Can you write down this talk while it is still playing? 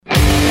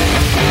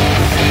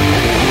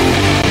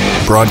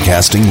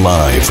broadcasting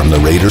live from the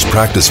Raiders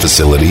practice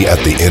facility at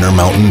the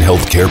Intermountain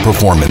Healthcare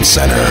Performance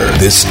Center.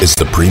 This is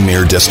the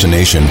premier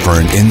destination for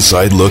an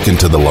inside look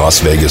into the Las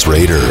Vegas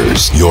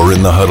Raiders. You're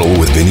in the huddle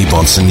with Vinny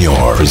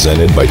Bonsignor,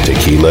 presented by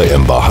Tequila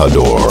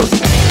Embajador.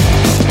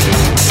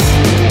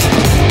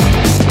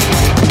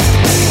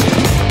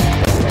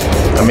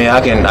 I mean,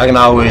 I can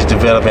always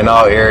develop in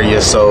all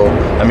areas. So,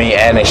 I mean,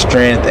 adding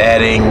strength,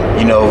 adding,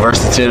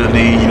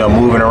 versatility,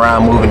 moving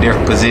around, moving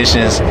different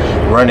positions,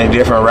 running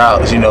different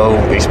routes,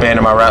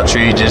 expanding my route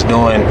tree, just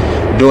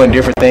doing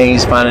different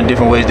things, finding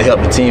different ways to help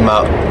the team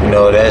out.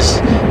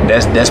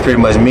 That's pretty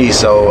much me.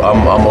 So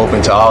I'm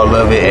open to all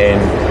of it,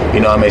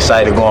 and I'm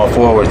excited going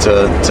forward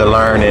to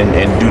learn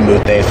and do new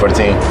things for the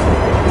team.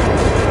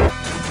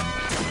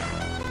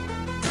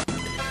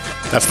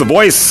 That's the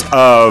voice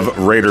of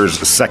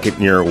Raiders'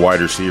 second-year wide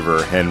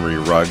receiver, Henry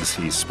Ruggs.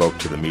 He spoke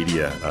to the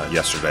media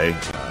yesterday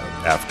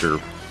after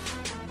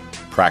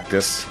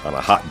practice on a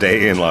hot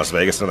day in Las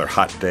Vegas. Another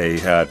hot day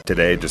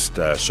today, just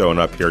showing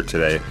up here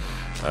today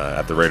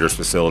at the Raiders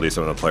facility.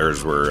 Some of the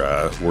players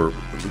were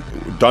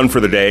done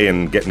for the day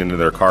and getting into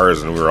their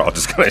cars, and we were all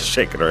just kind of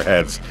shaking our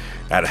heads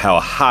at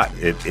how hot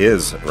it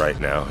is right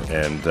now.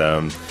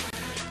 And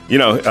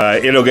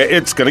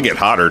it's going to get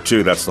hotter,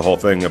 too. That's the whole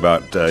thing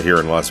about here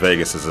in Las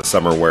Vegas as the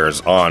summer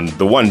wears on.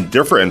 The one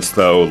difference,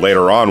 though,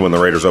 later on when the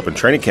Raiders open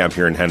training camp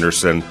here in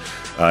Henderson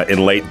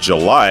in late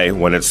July,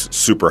 when it's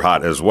super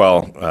hot as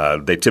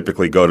well, they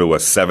typically go to a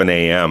 7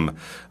 a.m.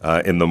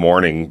 In the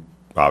morning,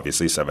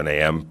 obviously 7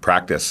 a.m.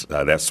 practice.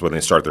 That's when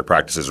they start their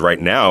practices. Right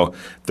now,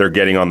 they're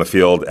getting on the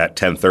field at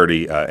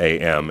 10:30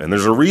 a.m. And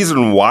there's a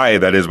reason why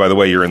that is. By the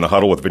way, you're in the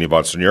huddle with Vinny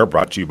Bonsignor,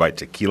 brought to you by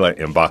Tequila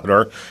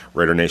Embajador,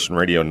 Raider Nation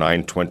Radio,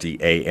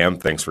 9:20 a.m.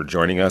 Thanks for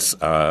joining us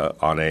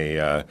on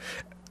a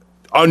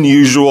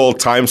unusual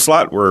time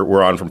slot.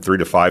 We're on from 3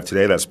 to 5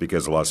 today. That's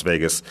because the Las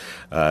Vegas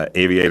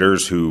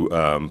Aviators, who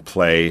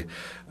play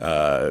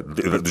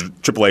the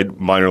AAA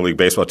minor league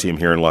baseball team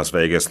here in Las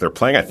Vegas. They're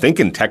playing, I think,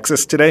 in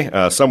Texas today,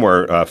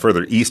 somewhere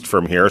further east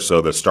from here.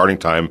 So the starting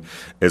time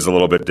is a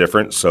little bit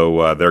different.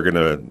 So their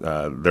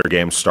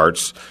game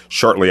starts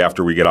shortly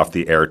after we get off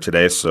the air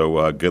today.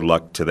 So good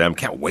luck to them.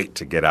 Can't wait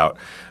to get out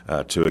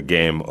to a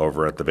game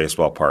over at the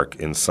baseball park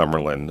in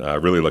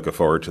Summerlin. Really looking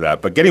forward to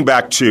that. But getting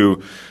back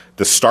to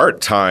the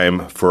start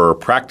time for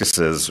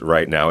practices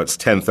right now, it's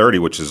 10:30,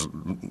 which is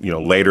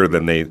later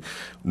than they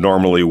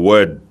normally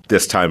would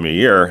this time of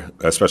year,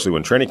 especially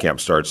when training camp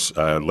starts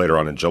later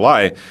on in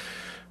July.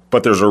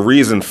 But there's a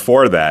reason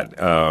for that.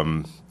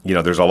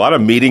 There's a lot of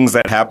meetings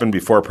that happen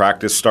before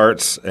practice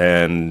starts,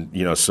 and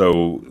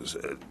so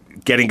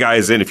getting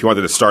guys in. If you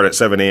wanted to start at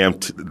 7 a.m.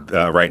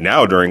 Right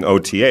now during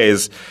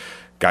OTAs,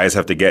 guys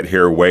have to get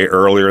here way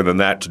earlier than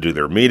that to do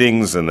their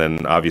meetings, and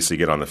then obviously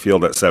get on the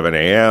field at 7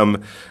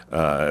 a.m.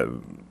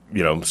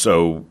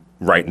 So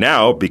right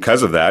now,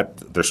 because of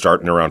that, they're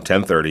starting around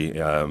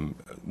 10:30.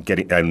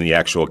 Getting on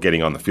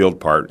the field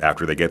part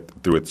after they get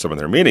through with some of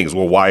their meetings.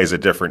 Well, why is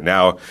it different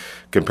now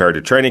compared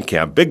to training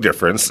camp? Big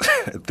difference.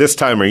 This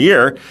time of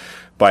year,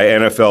 by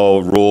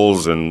NFL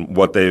rules and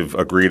what they've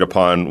agreed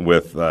upon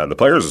with the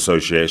Players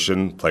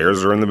Association,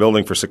 players are in the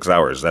building for 6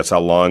 hours. That's how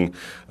long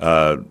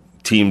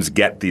teams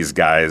get these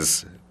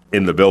guys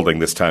in the building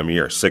this time of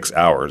year, 6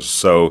 hours.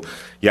 So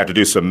you have to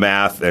do some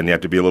math, and you have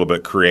to be a little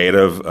bit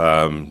creative.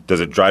 Does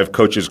it drive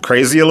coaches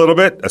crazy a little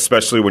bit,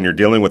 especially when you're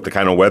dealing with the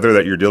kind of weather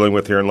that you're dealing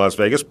with here in Las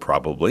Vegas?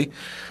 Probably.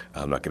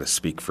 I'm not going to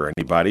speak for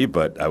anybody,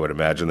 but I would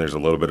imagine there's a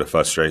little bit of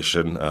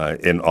frustration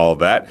in all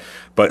that.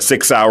 But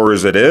 6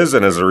 hours it is,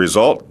 and as a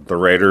result, the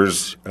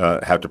Raiders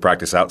have to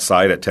practice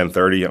outside at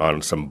 10:30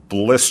 on some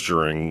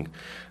blistering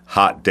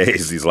hot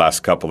days these last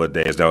couple of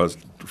days. Now,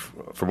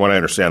 from what I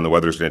understand, the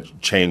weather's going to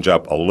change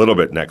up a little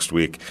bit next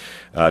week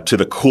to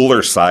the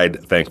cooler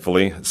side,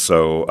 thankfully.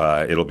 So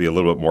it'll be a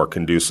little bit more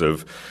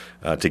conducive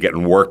to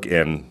getting work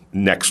in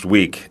next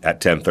week at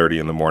 10:30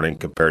 in the morning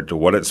compared to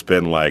what it's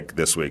been like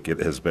this week. It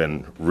has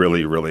been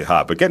really, really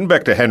hot. But getting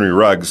back to Henry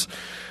Ruggs,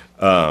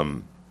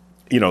 him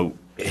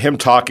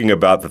talking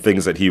about the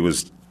things that he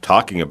was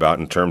talking about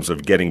in terms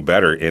of getting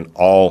better in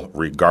all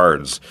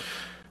regards,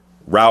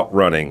 route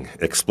running,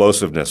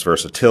 explosiveness,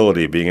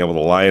 versatility, being able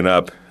to line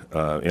up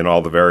in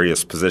all the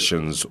various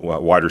positions,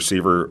 wide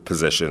receiver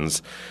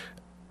positions.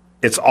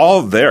 It's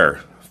all there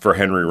for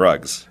Henry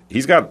Ruggs.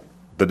 He's got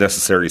the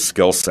necessary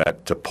skill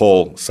set to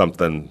pull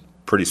something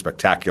pretty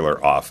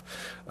spectacular off.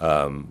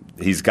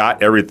 He's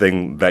got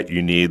everything that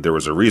you need. There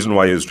was a reason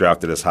why he was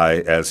drafted as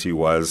high as he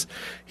was.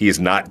 He's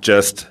not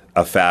just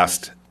a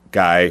fast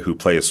guy who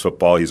plays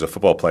football. He's a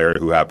football player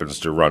who happens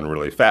to run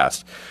really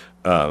fast.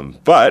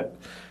 But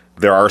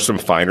there are some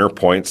finer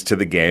points to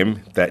the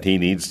game that he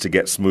needs to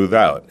get smoothed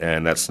out,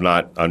 and that's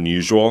not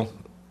unusual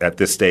at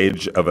this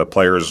stage of a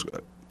player's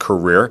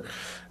career.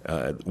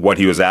 What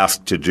he was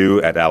asked to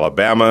do at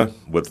Alabama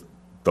with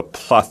the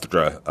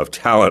plethora of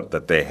talent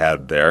that they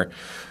had there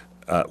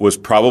was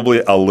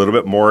probably a little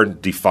bit more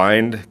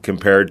defined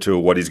compared to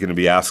what he's going to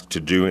be asked to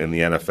do in the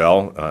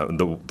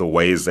NFL, the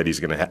ways that he's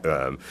going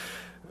to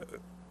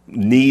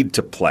need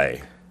to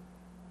play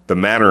the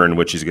manner in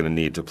which he's going to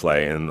need to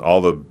play and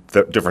all the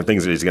different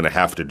things that he's going to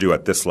have to do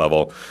at this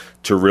level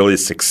to really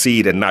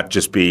succeed and not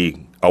just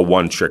be a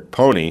one-trick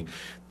pony,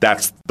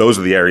 those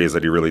are the areas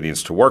that he really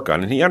needs to work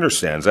on. And he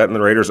understands that, and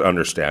the Raiders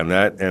understand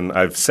that. And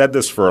I've said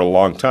this for a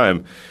long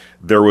time.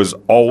 There was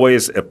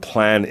always a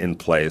plan in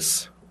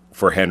place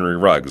for Henry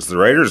Ruggs. The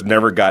Raiders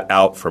never got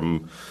out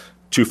from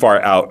too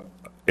far out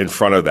in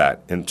front of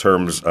that in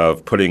terms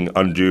of putting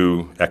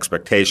undue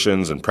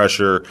expectations and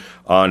pressure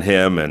on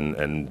him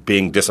and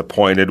being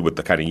disappointed with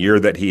the kind of year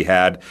that he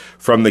had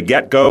from the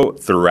get-go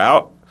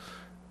throughout,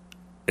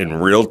 in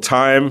real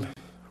time,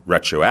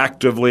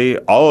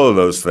 retroactively, all of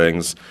those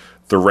things.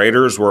 The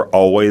Raiders were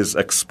always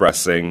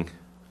expressing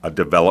a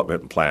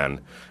development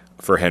plan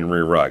for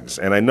Henry Ruggs.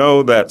 And I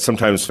know that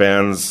sometimes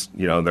fans,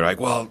 they're like,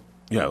 well,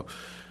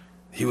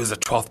 he was a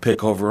 12th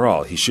pick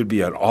overall. He should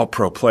be an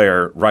all-pro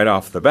player right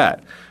off the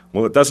bat.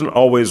 Well, it doesn't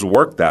always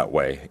work that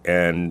way.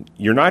 And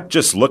you're not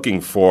just looking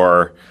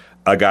for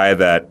a guy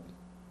that –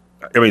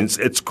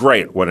 it's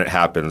great when it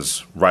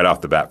happens right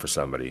off the bat for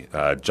somebody.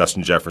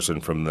 Justin Jefferson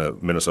from the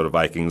Minnesota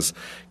Vikings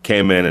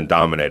came in and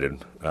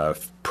dominated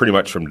pretty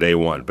much from day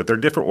one. But they're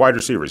different wide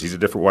receivers. He's a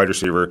different wide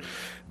receiver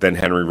than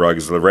Henry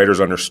Ruggs. The Raiders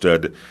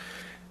understood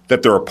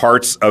that there were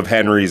parts of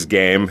Henry's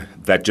game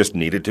that just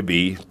needed to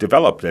be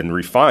developed and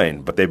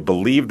refined. But they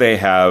believe they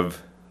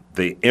have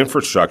the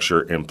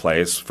infrastructure in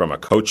place from a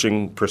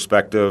coaching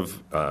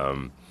perspective,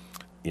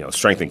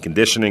 strength and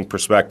conditioning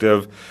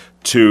perspective,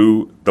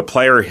 to the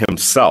player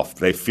himself.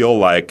 They feel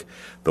like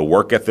the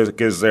work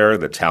ethic is there,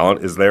 the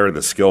talent is there,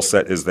 the skill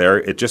set is there.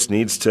 It just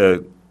needs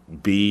to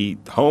be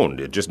honed.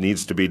 It just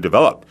needs to be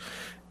developed.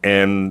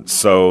 And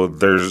so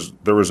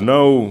there was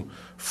no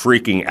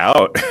freaking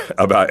out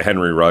about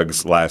Henry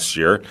Ruggs last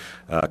year,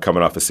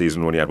 coming off a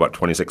season when he had,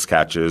 26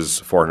 catches,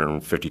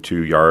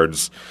 452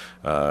 yards,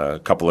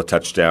 a couple of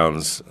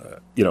touchdowns.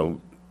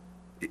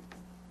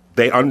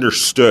 They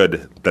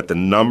understood that the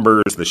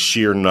numbers, the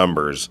sheer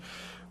numbers,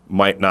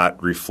 might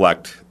not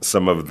reflect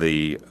some of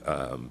the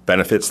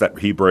benefits that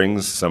he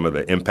brings, some of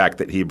the impact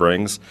that he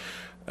brings,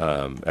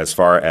 as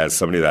far as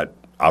somebody that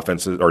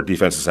offenses or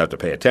defenses have to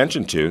pay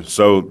attention to.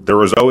 So there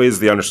was always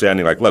the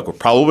understanding, like, look, we're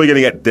probably going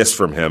to get this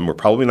from him. We're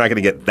probably not going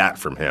to get that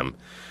from him.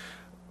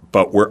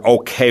 But we're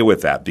okay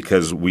with that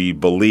because we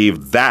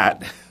believe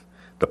that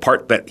the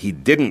part that he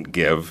didn't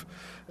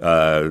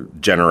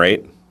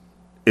generate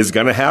is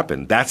going to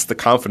happen. That's the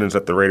confidence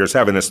that the Raiders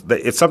have. And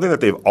it's something that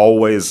they've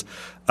always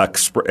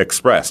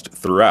expressed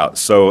throughout.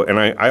 So, and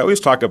I always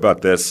talk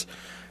about this,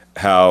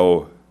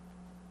 how,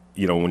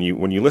 when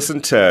you listen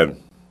to,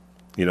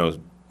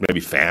 maybe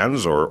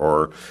fans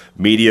or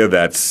media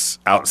that's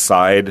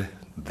outside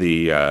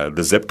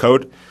the zip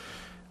code,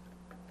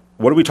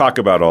 what do we talk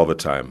about all the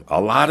time? A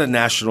lot of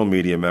national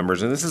media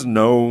members, and this is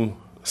no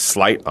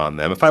slight on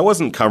them. If I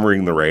wasn't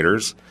covering the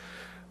Raiders,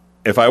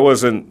 if I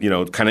wasn't,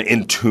 kind of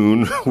in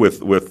tune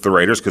with the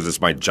Raiders, because it's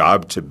my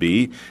job to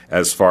be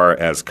as far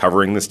as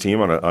covering this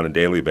team on a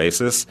daily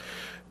basis,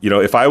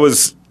 if I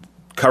was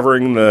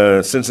covering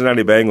the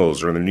Cincinnati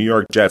Bengals or the New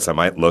York Jets, I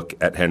might look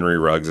at Henry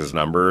Ruggs'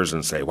 numbers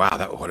and say, wow,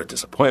 what a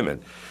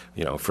disappointment,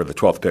 for the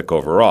 12th pick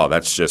overall.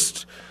 That's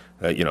just,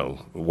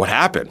 what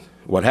happened?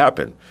 What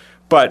happened?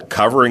 But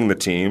covering the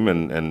team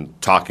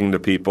and talking to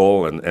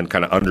people and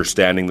kind of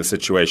understanding the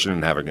situation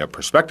and having a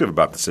perspective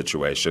about the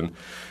situation,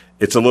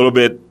 it's a little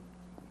bit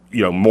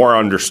more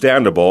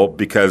understandable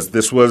because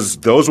those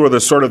were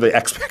the sort of the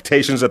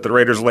expectations that the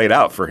Raiders laid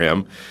out for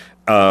him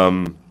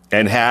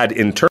and had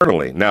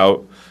internally.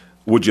 Now,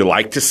 would you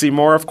like to see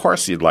more? Of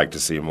course you'd like to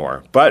see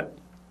more. But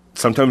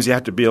sometimes you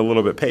have to be a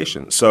little bit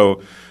patient.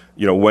 So,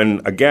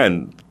 when,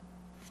 again,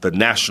 the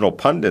national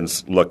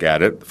pundits look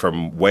at it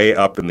from way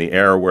up in the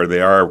air where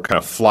they are kind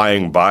of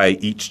flying by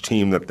each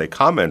team that they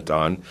comment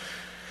on,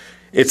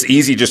 it's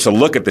easy just to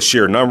look at the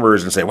sheer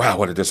numbers and say, wow,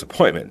 what a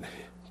disappointment.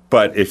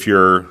 But if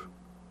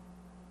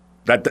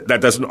that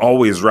doesn't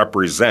always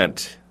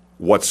represent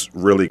what's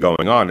really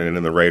going on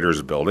in the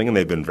Raiders building, and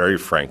they've been very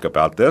frank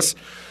about this.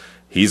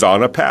 He's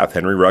on a path.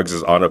 Henry Ruggs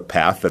is on a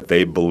path that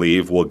they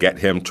believe will get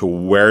him to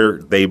where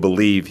they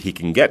believe he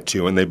can get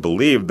to, and they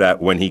believe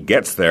that when he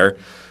gets there,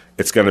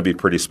 it's going to be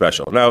pretty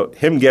special. Now,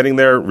 him getting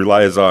there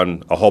relies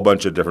on a whole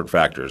bunch of different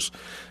factors.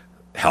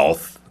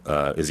 Health.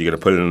 Is he going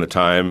to put in the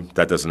time?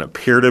 That doesn't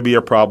appear to be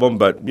a problem,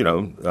 but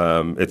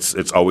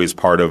it's always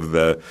part of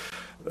the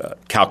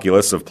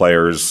calculus of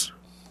players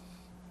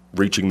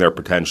reaching their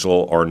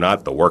potential or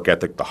not, the work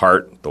ethic, the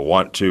heart, the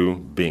want to,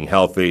 being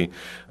healthy,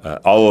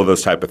 all of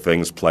those type of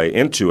things play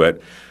into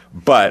it.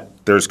 But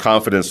there's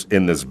confidence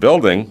in this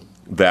building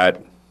that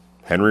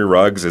Henry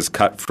Ruggs is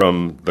cut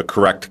from the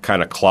correct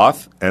kind of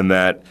cloth and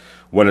that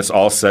when it's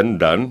all said and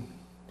done,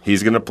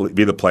 he's going to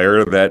be the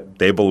player that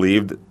they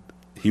believed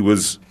he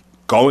was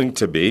going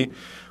to be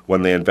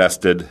when they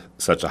invested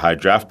such a high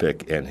draft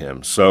pick in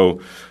him.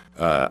 So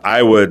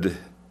I would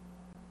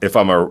 – If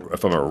I'm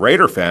a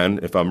Raider fan,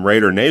 if I'm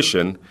Raider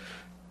Nation,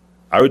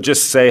 I would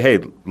just say, hey,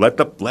 let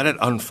it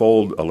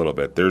unfold a little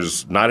bit.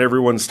 There's not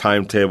everyone's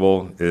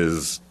timetable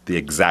is the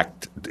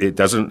exact.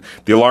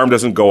 The alarm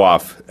doesn't go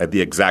off at the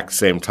exact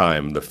same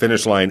time. The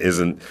finish line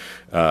isn't,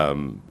 a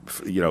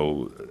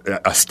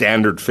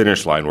standard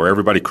finish line where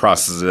everybody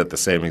crosses it at the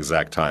same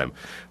exact time.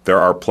 There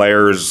are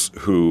players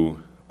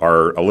who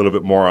are a little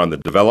bit more on the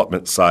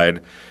development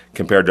side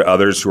compared to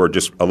others who are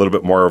just a little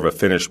bit more of a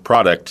finished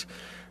product.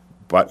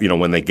 But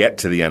when they get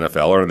to the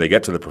NFL or they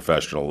get to the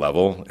professional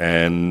level,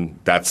 and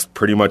that's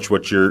pretty much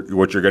what you're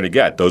going to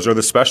get. Those are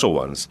the special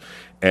ones.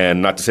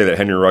 And not to say that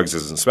Henry Ruggs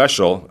isn't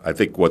special. I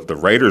think what the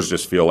Raiders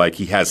just feel like,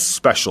 he has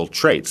special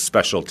traits,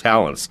 special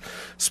talents,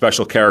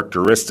 special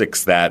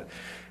characteristics that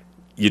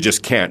you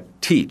just can't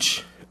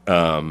teach.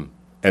 And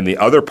the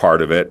other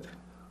part of it,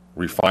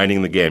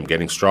 refining the game,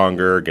 getting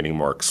stronger, getting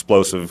more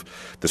explosive.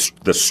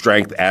 The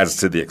strength adds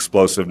to the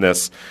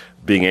explosiveness.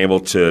 Being able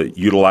to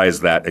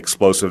utilize that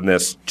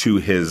explosiveness to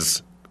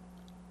his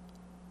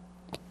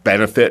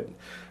benefit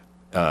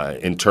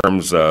in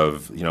terms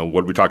of,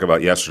 what we talked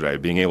about yesterday,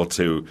 being able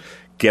to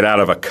get out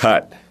of a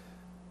cut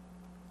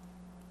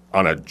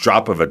on a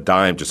drop of a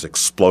dime, just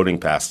exploding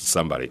past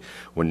somebody.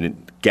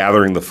 When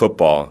gathering the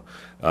football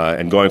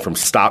and going from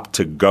stop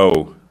to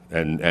go,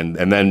 and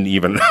then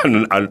even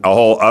a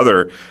whole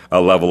other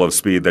level of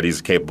speed that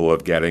he's capable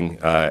of getting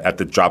at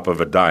the drop of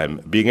a dime.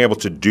 Being able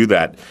to do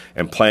that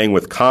and playing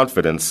with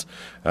confidence,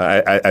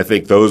 I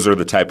think those are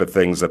the type of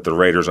things that the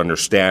Raiders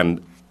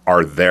understand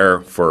are there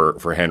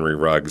for Henry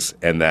Ruggs,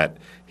 and that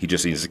he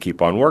just needs to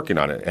keep on working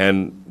on it.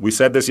 And we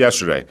said this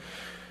yesterday.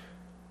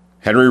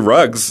 Henry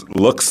Ruggs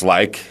looks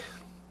like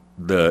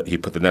he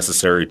put the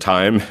necessary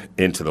time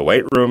into the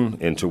weight room,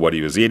 into what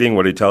he was eating.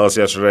 What did he tell us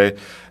yesterday?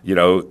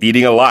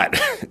 Eating a lot,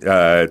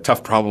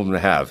 tough problem to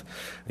have.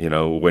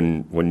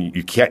 When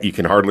you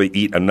can hardly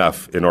eat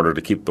enough in order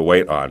to keep the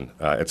weight on.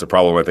 It's a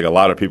problem I think a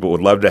lot of people would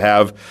love to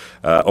have.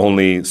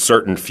 Only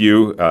certain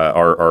few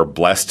are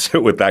blessed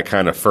with that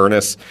kind of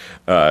furnace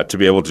to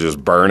be able to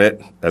just burn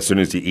it as soon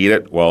as you eat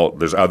it. Well,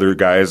 there's other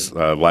guys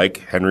like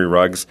Henry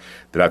Ruggs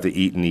that have to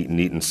eat and eat and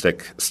eat and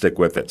stick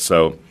with it.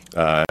 So.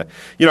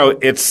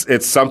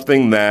 It's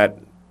something that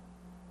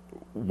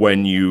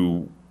when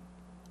you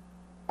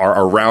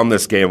are around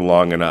this game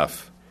long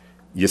enough,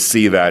 you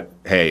see that,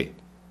 hey,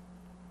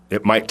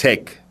 it might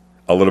take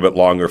a little bit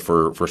longer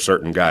for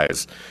certain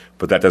guys,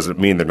 but that doesn't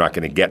mean they're not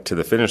going to get to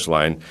the finish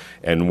line.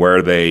 And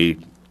where the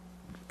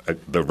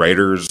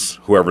Raiders,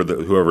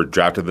 whoever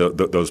drafted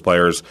those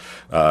players,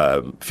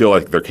 feel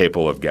like they're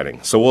capable of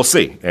getting. So we'll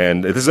see.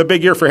 And this is a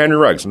big year for Henry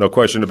Ruggs, no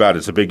question about it.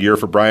 It's a big year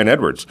for Bryan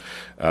Edwards,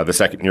 the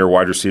second-year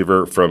wide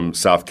receiver from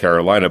South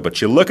Carolina.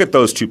 But you look at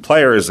those two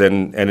players,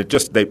 and it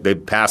just they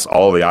pass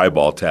all the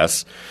eyeball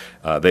tests.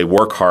 They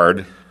work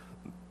hard.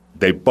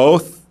 They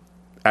both,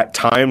 at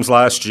times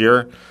last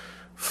year,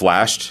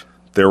 flashed.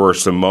 There were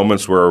some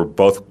moments where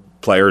both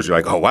players, you're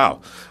like, oh, wow,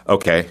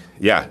 okay,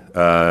 yeah,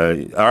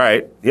 all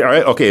right,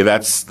 okay,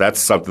 that's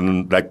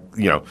something that,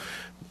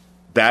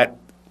 that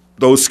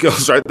those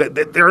skills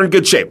they're in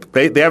good shape.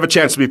 They have a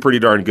chance to be pretty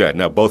darn good.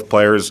 Now, both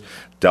players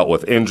dealt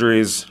with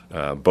injuries.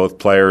 Both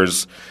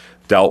players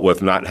dealt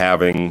with not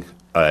having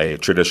a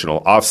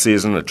traditional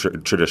offseason,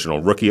 a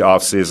traditional rookie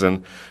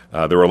offseason.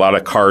 There were a lot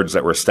of cards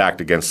that were stacked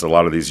against a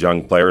lot of these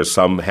young players.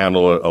 Some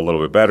handle it a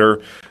little bit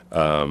better.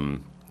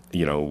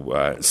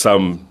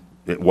 Some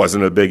it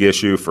wasn't a big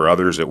issue. For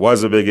others, it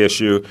was a big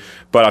issue.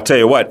 But I'll tell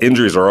you what,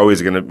 injuries are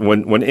always going to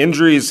 – when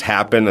injuries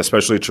happen,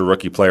 especially to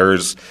rookie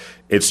players,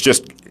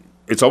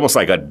 it's almost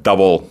like a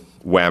double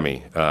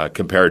whammy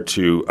compared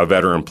to a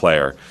veteran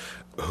player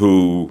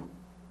who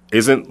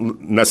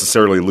isn't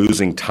necessarily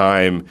losing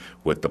time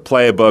with the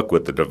playbook,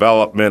 with the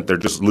development. They're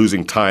just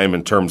losing time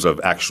in terms of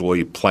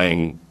actually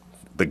playing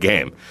the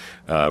game.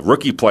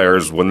 Rookie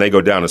players, when they go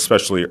down,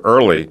 especially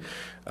early,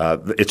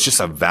 it's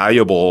just a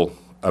valuable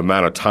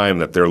amount of time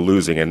that they're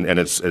losing, and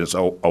it's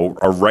an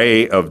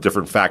array of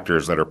different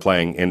factors that are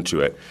playing into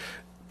it.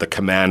 The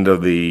command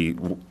of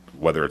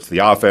whether it's the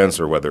offense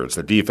or whether it's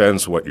the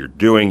defense, what you're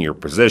doing, your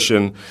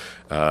position,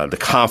 the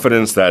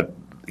confidence that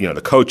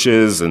the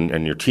coaches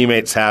and your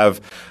teammates have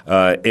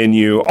in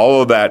you,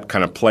 all of that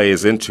kind of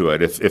plays into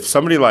it. If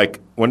somebody like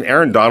when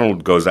Aaron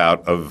Donald goes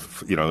out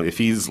of, if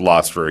he's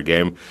lost for a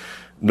game,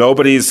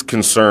 nobody's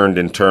concerned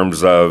in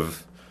terms of,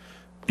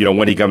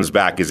 when he comes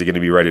back, is he going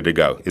to be ready to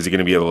go? Is he going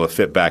to be able to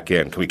fit back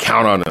in? Can we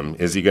count on him?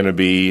 Is he going to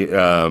be,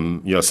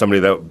 somebody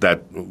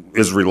that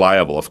is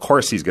reliable? Of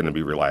course he's going to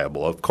be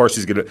reliable. Of course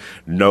he's going to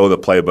know the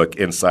playbook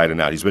inside and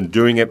out. He's been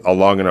doing it a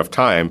long enough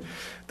time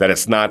that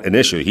it's not an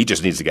issue. He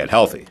just needs to get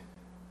healthy.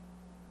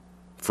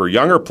 For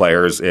younger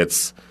players,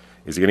 is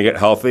he going to get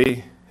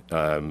healthy?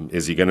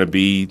 Is he going to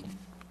be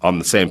on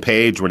the same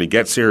page when he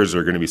gets here? Is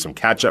there going to be some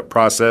catch-up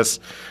process?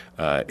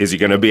 Is he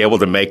going to be able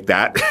to make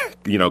that,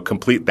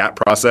 complete that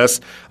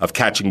process of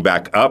catching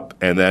back up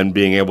and then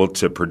being able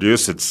to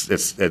produce?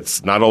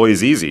 It's not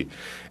always easy.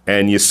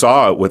 And you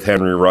saw it with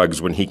Henry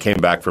Ruggs when he came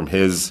back from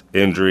his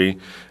injury.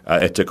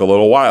 It took a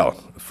little while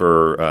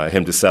for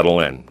him to settle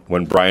in.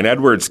 When Brian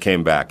Edwards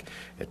came back,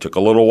 it took a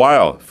little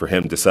while for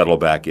him to settle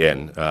back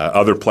in.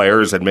 Other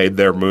players had made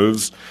their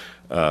moves.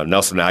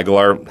 Nelson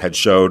Aguilar had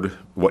showed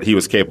what he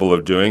was capable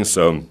of doing,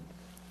 so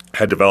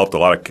had developed a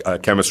lot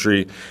of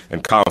chemistry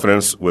and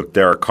confidence with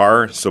Derek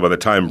Carr. So by the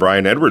time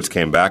Brian Edwards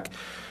came back,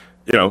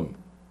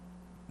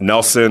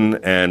 Nelson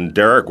and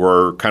Derek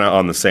were kind of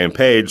on the same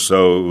page,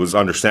 so it was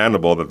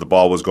understandable that the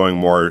ball was going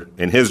more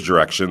in his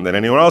direction than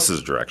anyone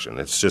else's direction.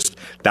 It's just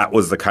that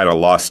was the kind of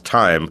lost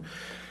time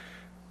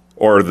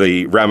or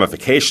the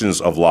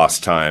ramifications of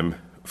lost time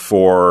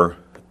for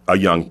a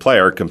young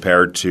player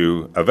compared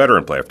to a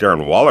veteran player. If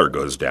Darren Waller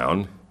goes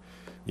down,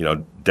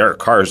 Derek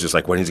Carr is just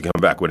like, when is he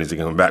coming back? When is he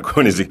coming back?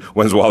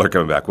 When's Waller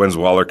coming back? When's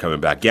Waller coming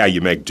back? Yeah,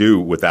 you make do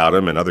without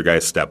him and other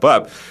guys step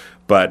up.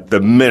 But the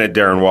minute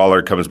Darren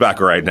Waller comes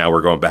back, right now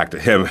we're going back to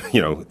him,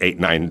 8,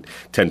 9,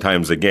 10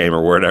 times a game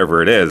or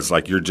whatever it is.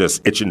 Like you're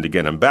just itching to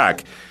get him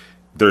back.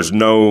 There's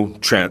no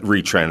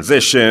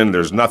retransition.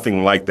 There's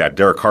nothing like that.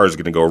 Derek Carr is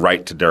going to go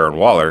right to Darren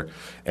Waller,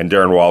 and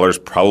Darren Waller's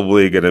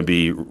probably going to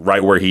be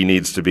right where he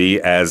needs to be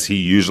as he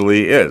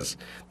usually is.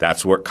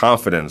 That's where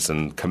confidence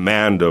and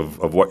command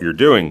of what you're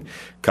doing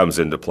comes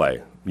into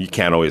play. You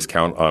can't always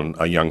count on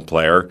a young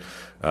player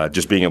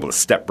just being able to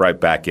step right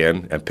back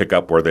in and pick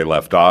up where they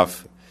left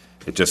off.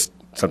 It just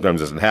sometimes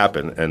doesn't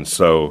happen. And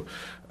so,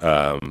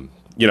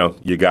 you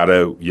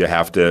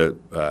have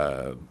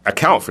to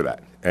account for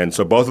that. And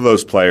so both of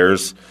those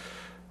players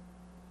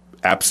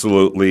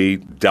absolutely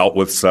dealt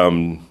with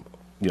some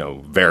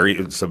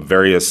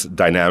various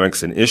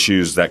dynamics and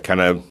issues that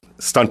kind of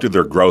stunted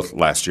their growth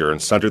last year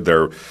and stunted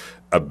their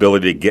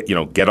ability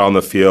to get on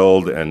the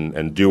field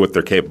and do what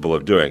they're capable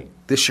of doing.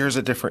 This year is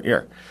a different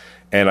year.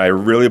 And I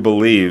really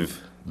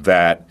believe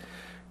that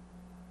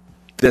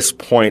this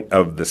point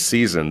of the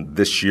season,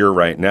 this year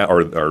right now,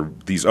 or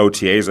these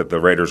OTAs that the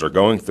Raiders are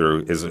going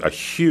through, is a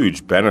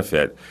huge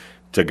benefit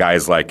to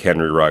guys like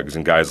Henry Ruggs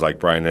and guys like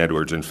Brian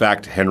Edwards. In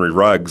fact, Henry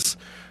Ruggs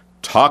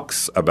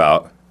talks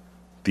about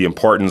the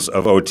importance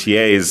of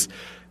OTAs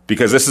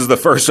because this is the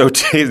first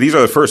OTA. These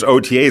are the first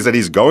OTAs that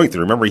he's going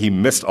through. Remember, he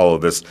missed all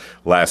of this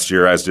last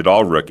year, as did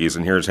all rookies.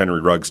 And here's Henry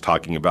Ruggs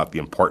talking about the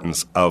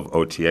importance of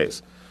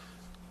OTAs.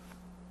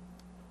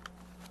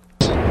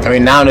 I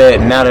mean, now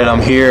that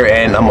I'm here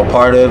and I'm a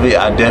part of it,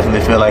 I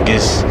definitely feel like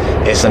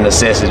it's a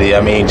necessity.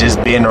 I mean,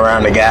 just being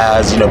around the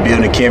guys,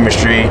 building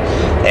chemistry,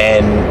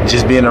 and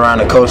just being around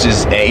the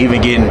coaches, and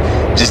even getting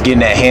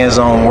that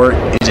hands-on work,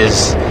 it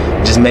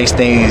just makes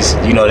things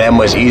that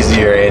much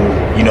easier,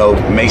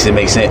 and makes it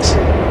make sense.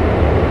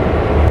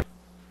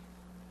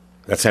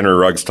 That's Henry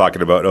Ruggs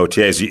talking about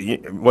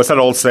OTAs. What's that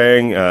old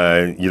saying?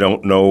 You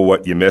don't know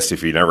what you missed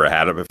if you never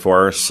had it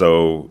before.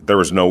 So there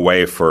was no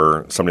way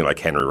for somebody like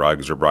Henry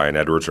Ruggs or Brian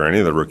Edwards or any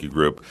of the rookie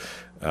group,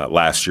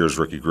 last year's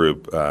rookie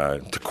group,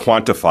 to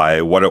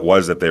quantify what it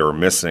was that they were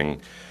missing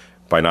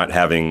by not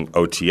having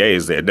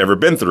OTAs. They had never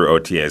been through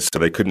OTAs, so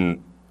they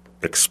couldn't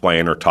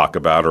explain or talk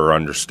about or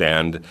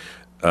understand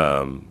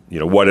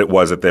what it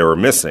was that they were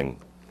missing.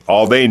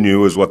 All they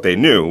knew is what they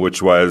knew,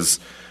 which was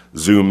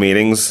Zoom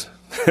meetings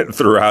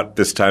throughout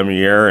this time of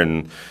year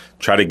and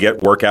try to get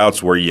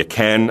workouts where you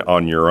can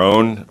on your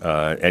own.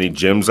 Any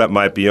gyms that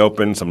might be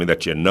open, somebody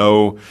that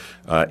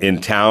in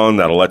town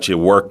that'll let you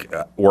work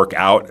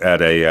out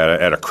at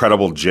a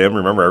credible gym.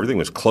 Remember, everything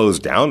was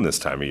closed down this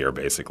time of year,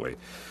 basically.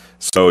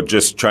 So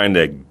just trying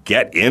to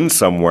get in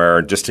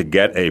somewhere just to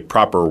get a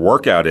proper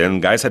workout in,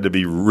 guys had to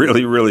be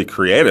really, really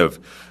creative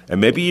and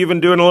maybe even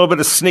doing a little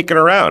bit of sneaking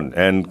around.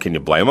 And can you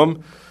blame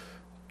them?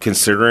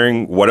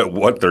 Considering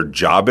what their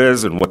job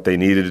is and what they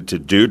needed to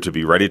do to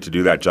be ready to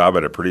do that job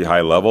at a pretty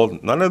high level.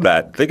 None of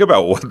that. Think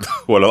about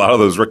what a lot of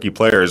those rookie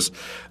players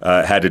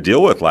had to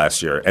deal with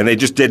last year. And they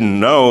just didn't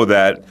know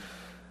that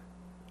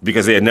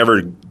because they had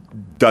never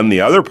done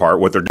the other part,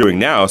 what they're doing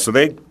now, so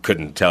they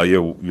couldn't tell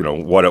you,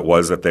 what it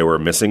was that they were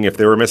missing, if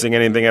they were missing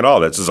anything at all.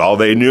 That's just all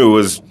they knew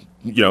was,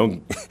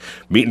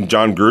 meeting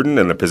John Gruden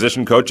and the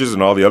position coaches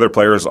and all the other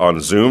players on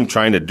Zoom,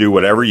 trying to do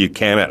whatever you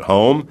can at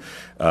home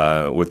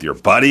with your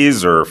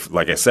buddies, or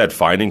like I said,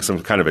 finding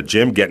some kind of a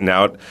gym, getting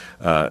out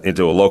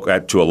to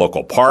a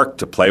local park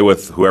to play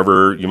with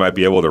whoever you might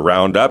be able to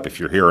round up. If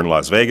you're here in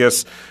Las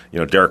Vegas,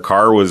 Derek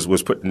Carr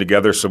was putting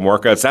together some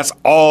workouts. That's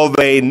all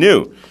they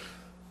knew.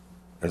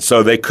 And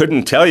so they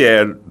couldn't tell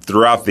you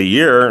throughout the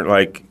year,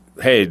 like,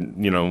 hey,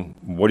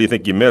 what do you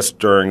think you missed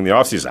during the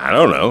offseason? I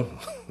don't know.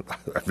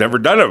 I've never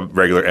done a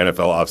regular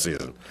NFL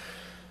offseason.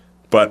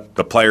 But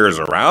the players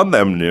around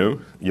them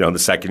knew, the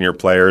second-year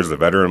players, the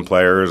veteran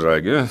players, are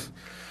like,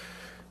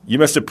 you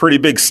missed a pretty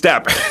big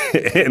step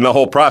in the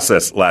whole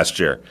process last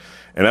year.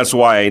 And that's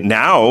why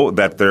now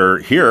that they're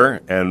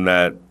here and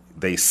that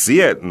they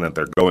see it and that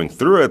they're going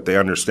through it, they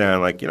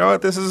understand, like,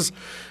 what, this is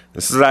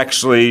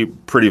actually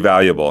pretty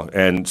valuable.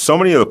 And so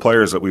many of the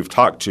players that we've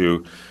talked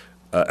to,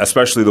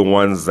 especially the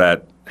ones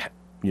that,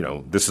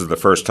 this is the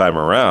first time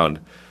around,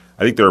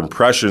 I think their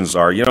impressions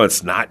are,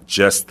 it's not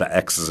just the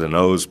X's and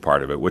O's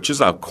part of it, which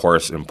is, of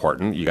course,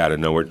 important. You got to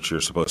know what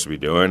you're supposed to be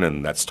doing,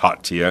 and that's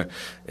taught to you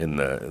in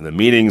the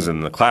meetings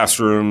and the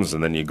classrooms,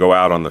 and then you go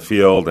out on the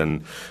field,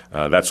 and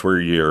that's where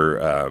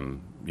you're,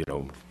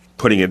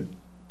 putting it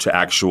to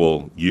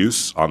actual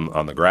use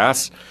on the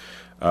grass.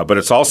 But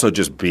it's also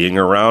just being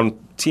around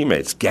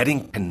teammates,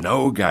 getting to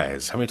know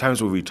guys. How many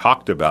times have we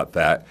talked about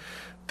that?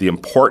 The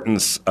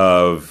importance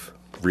of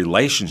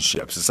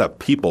relationships. It's a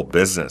people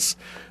business.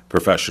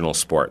 Professional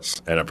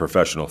sports and a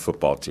professional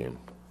football team.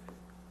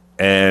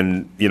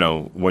 And,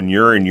 when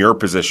you're in your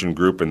position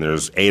group and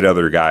there's 8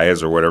 other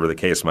guys or whatever the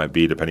case might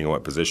be, depending on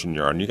what position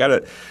you're on, you got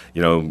to,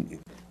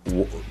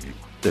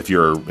 if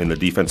you're in the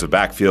defensive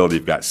backfield,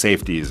 you've got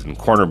safeties and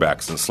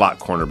cornerbacks and slot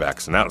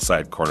cornerbacks and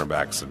outside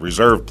cornerbacks and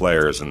reserve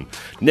players and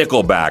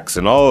nickel backs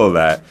and all of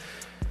that.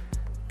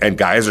 And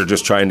guys are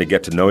just trying to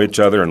get to know each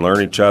other and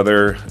learn each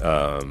other,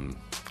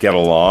 get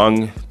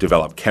along,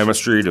 develop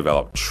chemistry,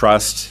 develop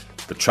trust.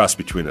 The trust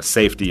between a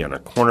safety and a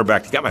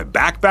cornerback. You got my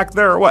back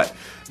there or what?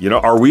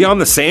 Are we on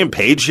the same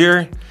page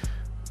here?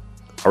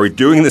 Are we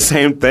doing the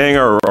same thing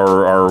or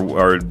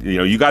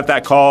you got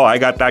that call, I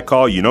got that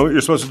call, you know what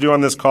you're supposed to do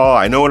on this call,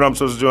 I know what I'm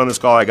supposed to do on this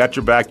call, I got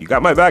your back, you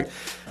got my back.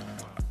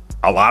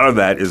 A lot of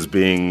that is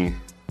being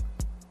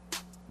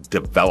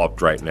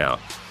developed right now.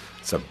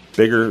 It's a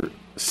bigger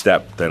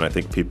step than I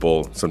think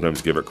people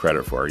sometimes give it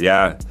credit for.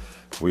 Yeah.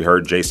 We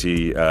heard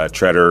J.C.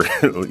 Tretter,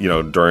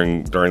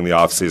 during the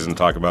offseason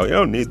talk about, you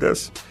don't need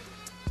this.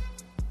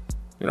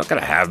 You're not going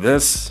to have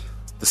this.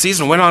 The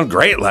season went on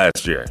great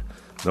last year.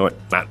 No,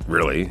 not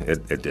really.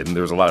 It didn't.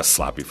 There was a lot of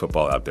sloppy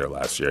football out there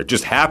last year. It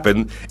just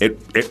happened.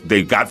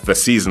 They got the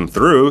season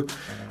through.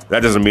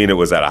 That doesn't mean it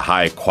was at a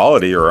high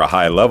quality or a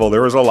high level.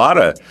 There was a lot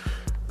of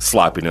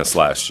sloppiness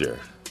last year.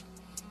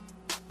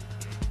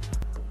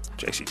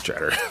 J.C.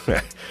 Tretter.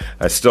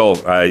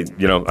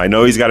 I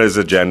know he's got his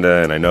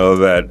agenda, and I know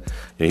that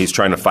he's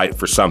trying to fight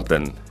for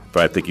something,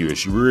 but I think he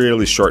was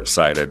really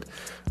short-sighted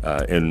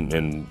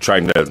in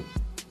trying to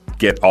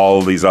get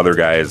all these other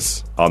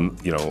guys on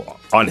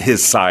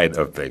his side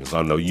of things,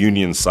 on the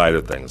Union side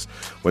of things,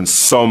 when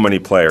so many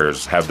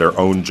players have their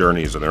own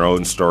journeys and their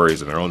own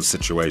stories and their own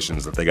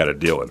situations that they got to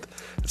deal with.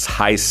 It's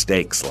high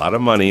stakes, a lot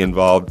of money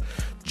involved,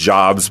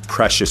 jobs,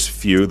 precious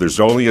few. There's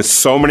only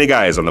so many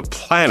guys on the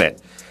planet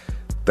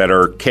that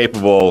are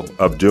capable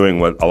of doing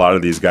what a lot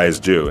of these guys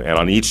do. And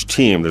on each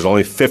team, there's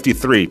only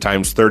 53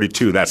 times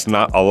 32. That's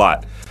not a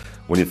lot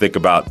when you think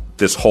about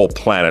this whole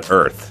planet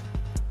Earth.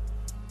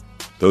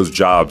 Those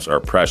jobs are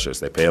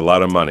precious. They pay a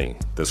lot of money.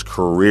 This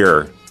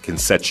career can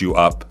set you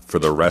up for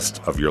the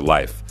rest of your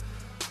life.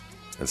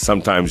 And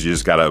sometimes you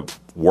just got to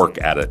work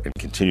at it and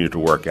continue to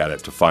work at it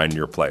to find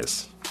your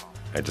place.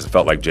 I just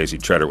felt like J.C.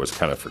 Tretter was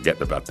kind of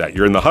forgetting about that.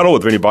 You're in the Huddle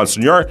with Vinny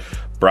Bonsignor,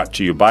 brought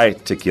to you by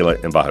Tequila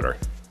Embajador.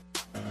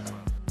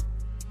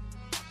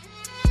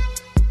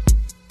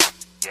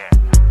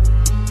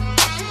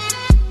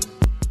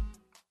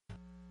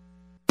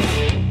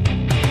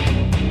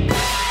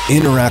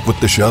 Interact with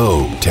the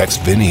show.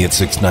 Text Vinny at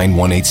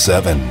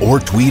 69187 or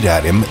tweet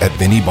at him at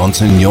Vinny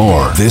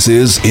Bonsignor. This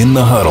is In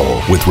the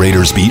Huddle with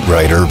Raiders beat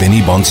writer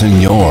Vinny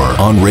Bonsignor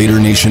on Raider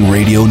Nation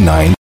Radio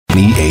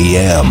 990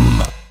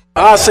 AM.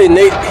 I'll say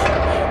Nate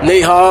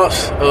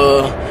Hobbs,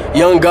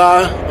 young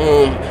guy.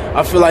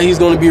 I feel like he's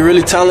going to be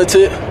really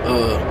talented.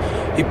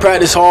 He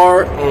practice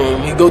hard.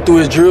 He go through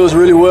his drills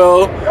really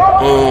well.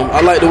 I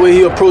like the way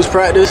he approach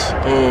practice.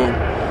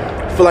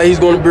 I feel like he's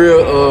going to be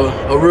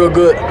a real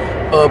good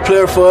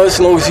player for us as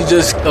long as he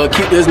just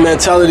keep his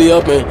mentality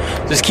up and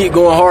just keep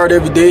going hard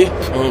every day.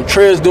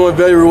 Trey's doing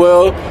very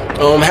well.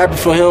 I'm happy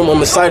for him.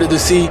 I'm excited to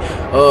see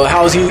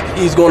how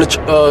he's going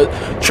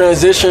to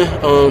transition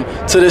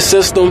to this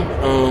system.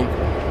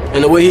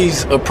 And the way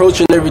he's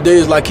approaching every day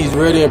is like he's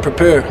ready and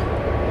prepared.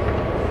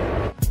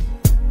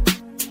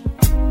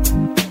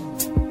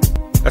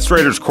 That's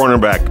Raiders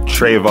cornerback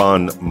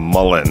Trayvon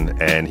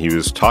Mullen, and he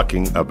was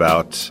talking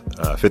about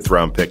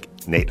fifth-round pick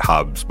Nate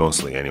Hobbs,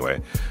 mostly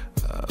anyway.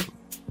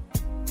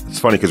 It's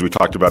funny because we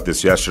talked about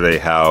this yesterday,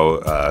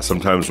 how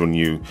sometimes when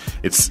you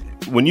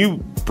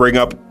bring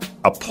up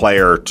a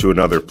player to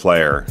another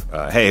player,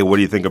 hey, what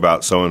do you think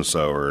about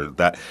so-and-so or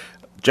that?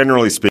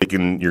 Generally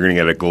speaking, you're going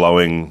to get a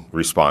glowing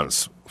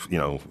response,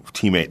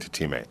 teammate to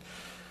teammate.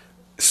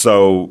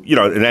 So,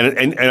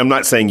 and I'm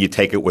not saying you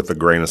take it with a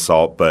grain of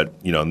salt,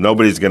 but,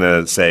 nobody's going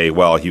to say,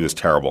 well, he was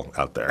terrible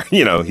out there.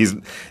 He's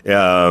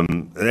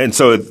and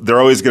so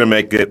they're always going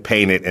to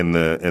paint it in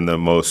the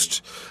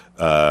most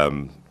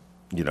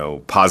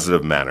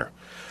positive manner.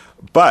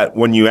 But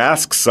when you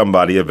ask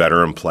somebody, a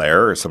veteran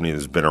player or somebody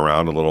who's been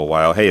around a little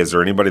while, hey, is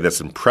there anybody that's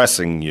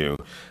impressing you?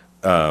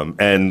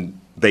 And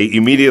they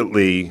don't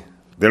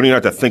even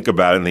have to think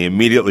about it, and they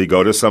immediately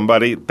go to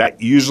somebody,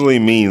 that usually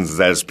means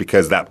that it's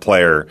because that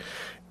player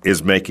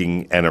is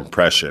making an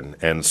impression.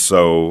 And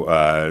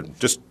so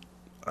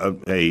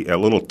a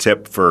little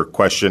tip for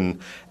question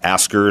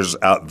askers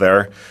out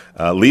there.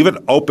 Leave it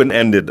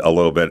open-ended a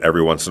little bit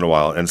every once in a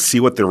while and see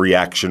what the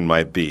reaction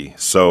might be.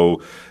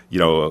 So,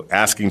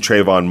 asking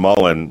Trayvon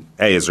Mullen,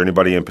 hey, is there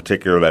anybody in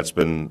particular that's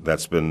been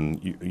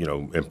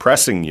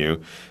impressing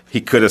you? He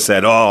could have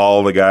said,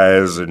 all the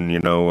guys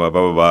and, blah,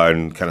 blah, blah,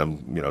 and kind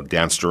of,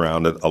 danced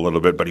around it a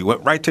little bit. But he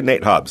went right to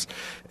Nate Hobbs.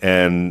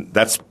 And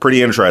that's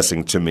pretty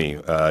interesting to me.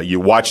 You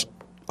watched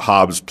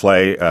Hobbs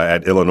play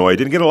at Illinois.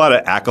 Didn't get a lot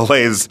of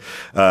accolades.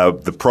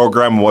 The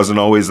program wasn't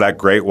always that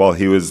great while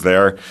he was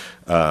there.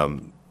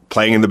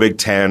 Playing in the Big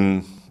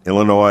Ten,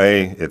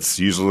 Illinois, it's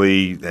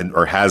usually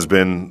or has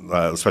been,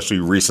 especially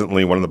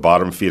recently, one of the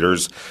bottom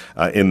feeders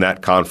in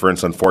that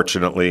conference,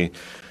 unfortunately.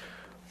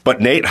 But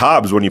Nate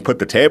Hobbs, when you put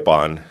the tape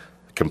on,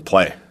 can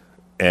play.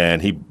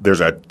 And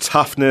there's a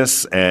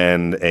toughness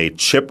and a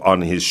chip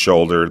on his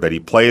shoulder that he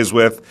plays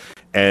with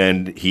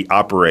and he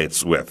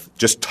operates with.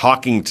 Just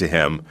talking to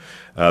him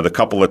the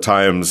couple of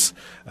times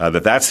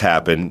that's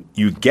happened,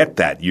 you get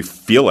that. You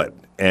feel it.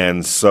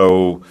 And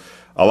so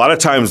a lot of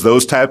times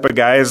those type of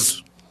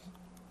guys,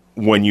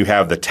 when you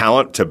have the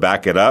talent to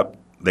back it up,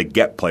 they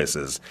get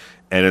places.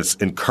 And it's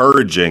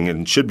encouraging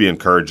and should be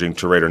encouraging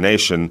to Raider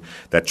Nation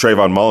that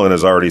Trayvon Mullen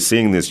is already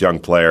seeing this young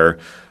player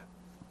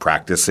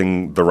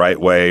practicing the right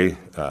way,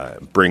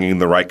 bringing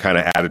the right kind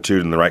of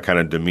attitude and the right kind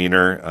of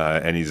demeanor.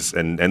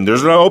 And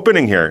there's an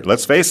opening here.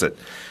 Let's face it.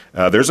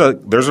 There's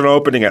an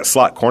opening at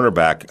slot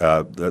cornerback,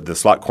 the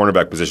slot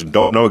cornerback position.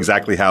 Don't know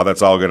exactly how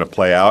that's all going to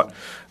play out.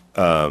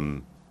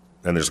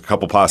 And there's a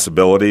couple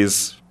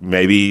possibilities.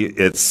 Maybe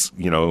it's,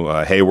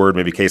 Hayward.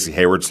 Maybe Casey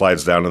Hayward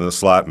slides down in the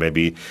slot.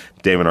 Maybe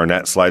Damon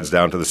Arnett slides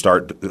down to the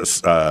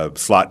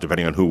slot,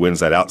 depending on who wins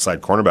that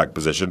outside cornerback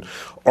position.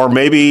 Or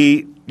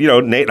maybe,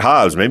 Nate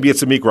Hobbs. Maybe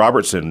it's Amik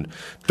Robertson.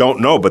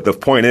 Don't know. But the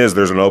point is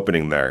there's an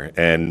opening there.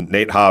 And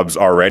Nate Hobbs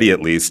already,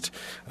 at least,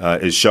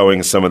 is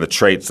showing some of the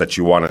traits that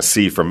you want to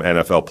see from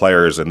NFL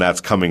players, and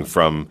that's coming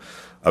from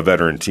a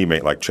veteran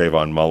teammate like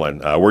Trayvon Mullen.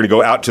 We're going to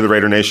go out to the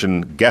Raider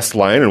Nation guest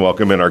line and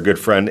welcome in our good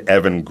friend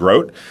Evan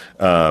Grote.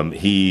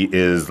 He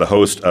is the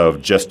host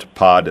of Just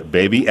Pod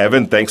Baby.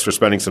 Evan, thanks for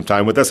spending some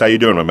time with us. How you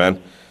doing, my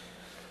man?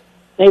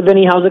 Hey,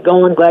 Vinny, how's it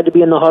going? Glad to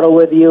be in the huddle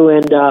with you.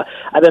 And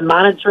I've been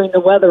monitoring the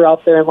weather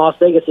out there in Las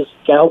Vegas.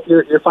 I hope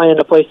you're finding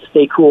a place to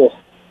stay cool.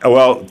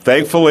 Well,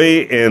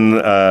 thankfully, in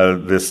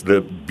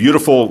the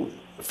beautiful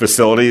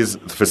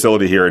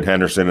facility here in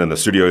Henderson and the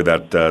studio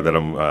that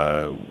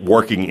I'm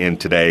working in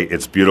today,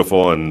 it's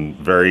beautiful and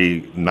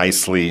very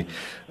nicely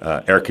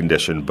air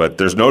conditioned. But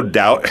there's no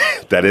doubt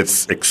that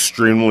it's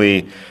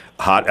extremely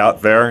hot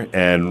out there,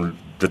 and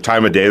the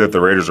time of day that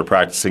the Raiders are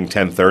practicing,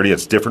 10:30,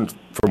 it's different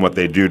from what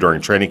they do during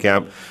training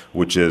camp,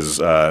 which is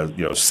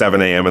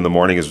 7 a.m. in the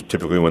morning is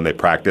typically when they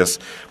practice.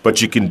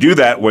 But you can do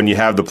that when you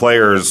have the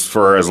players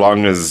for as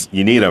long as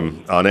you need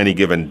them on any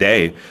given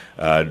day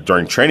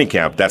during training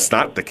camp. That's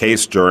not the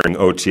case during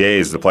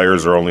OTAs. The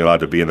players are only allowed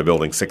to be in the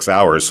building 6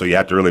 hours, so you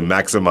have to really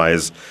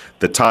maximize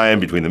the time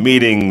between the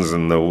meetings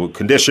and the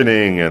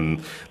conditioning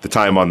and the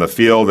time on the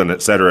field and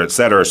et cetera, et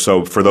cetera.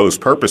 So for those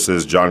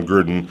purposes, John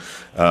Gruden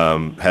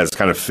has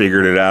kind of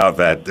figured it out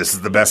that this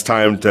is the best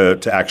time to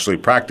actually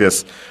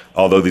practice,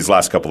 although these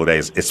last couple of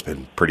days it's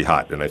been pretty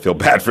hot, and I feel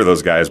bad for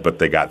those guys, but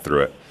they got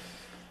through it.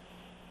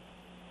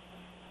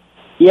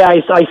 Yeah,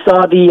 I saw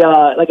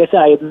like I said,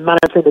 I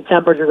monitored the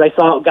temperatures. I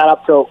saw it got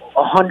up to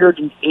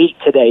 108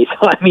 today.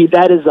 So, I mean,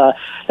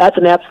 that's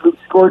an absolute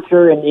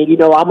scorcher. And,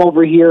 I'm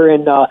over here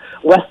in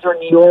western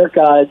New York,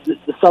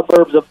 the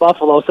suburbs of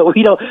Buffalo. So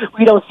we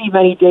don't see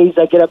many days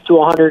that get up to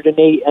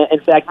 108. In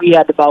fact, we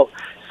had about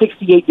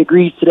 68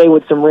 degrees today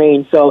with some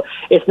rain. So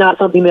it's not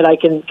something that I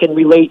can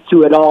relate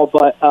to at all.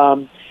 But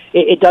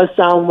it does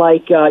sound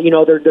like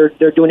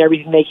they're doing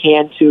everything they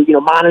can to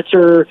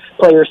monitor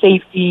player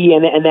safety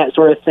and that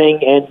sort of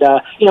thing. And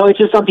it's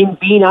just something,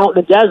 being out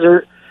in the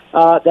desert,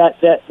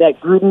 that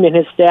Gruden and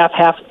his staff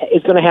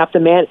is going to have to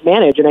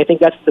manage. And I think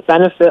that's the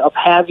benefit of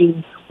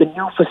having the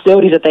new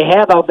facilities that they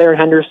have out there in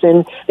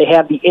Henderson. They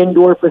have the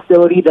indoor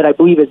facility that I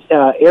believe is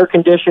air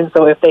conditioned.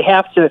 So if they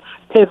have to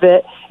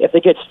pivot, if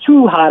it gets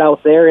too hot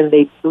out there and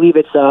they believe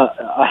it's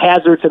a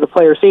hazard to the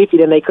player safety,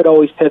 then they could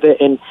always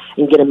pivot and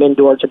get them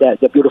indoor to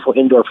that beautiful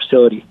indoor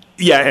facility.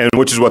 Yeah, and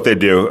which is what they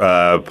do.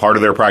 Part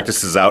of their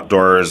practice is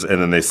outdoors,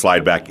 and then they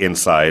slide back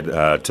inside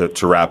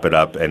to wrap it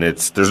up. And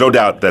there's no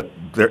doubt that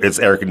it's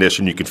air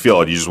conditioned. You can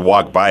feel it. You just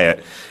walk by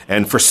it.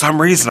 And for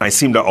some reason, I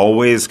seem to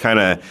always kind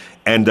of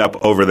end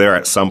up over there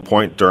at some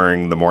point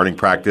during the morning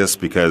practice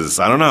because,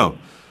 I don't know.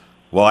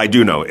 Well, I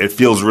do know. It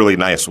feels really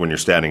nice when you're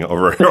standing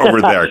over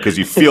there because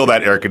you feel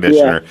that air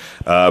conditioner.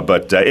 Yeah.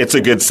 But it's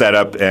a good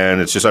setup, and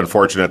it's just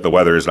unfortunate the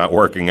weather is not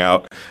working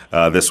out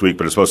this week,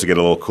 but it's supposed to get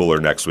a little cooler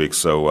next week,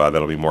 so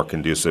that'll be more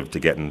conducive to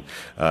getting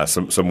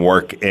some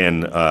work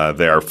in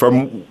there.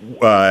 From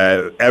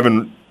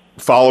Evan,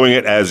 following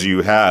it as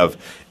you have,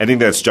 anything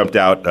that's jumped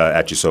out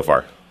at you so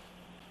far?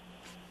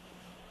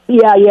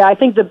 Yeah. I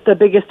think the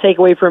biggest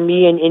takeaway for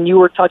me, and you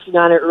were touching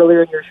on it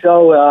earlier in your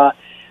show,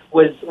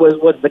 was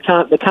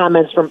the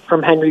comments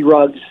from Henry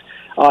Ruggs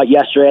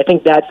yesterday. I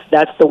think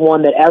that's the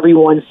one that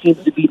everyone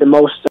seems to be the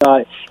most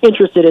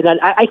interested in. And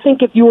I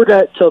think if you were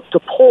to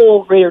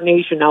poll Raider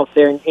Nation out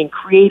there and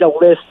create a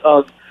list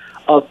of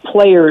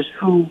players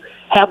who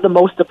have the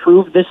most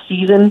approved this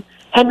season,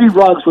 Henry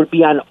Ruggs would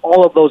be on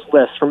all of those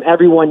lists from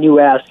everyone you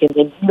ask. And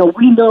you know,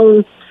 we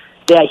know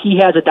that he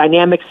has a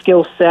dynamic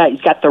skill set.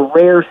 He's got the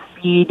rare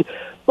speed,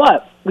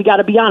 but we got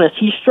to be honest,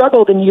 he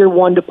struggled in year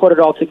one to put it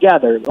all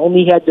together.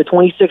 Only had the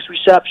 26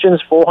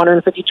 receptions,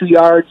 452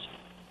 yards,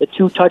 the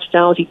 2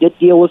 touchdowns. He did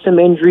deal with some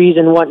injuries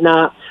and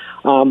whatnot.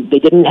 They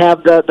didn't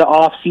have the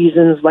off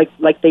seasons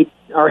like they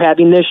are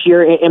having this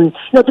year. And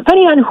you know,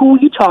 depending on who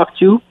you talk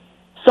to,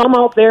 some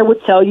out there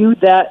would tell you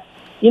that,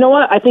 you know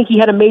what, I think he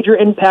had a major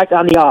impact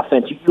on the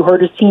offense. You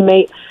heard his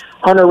teammate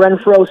Hunter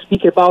Renfrow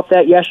speak about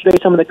that yesterday.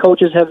 Some of the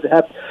coaches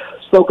have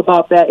spoke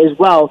about that as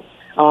well,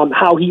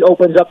 how he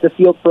opens up the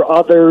field for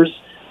others.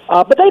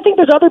 But I think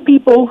there's other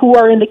people who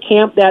are in the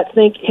camp that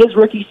think his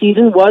rookie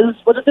season was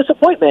a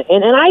disappointment.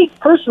 And I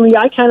personally,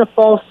 I kind of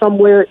fall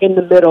somewhere in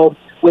the middle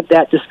with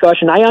that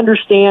discussion. I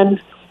understand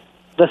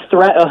the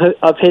threat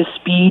of his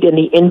speed and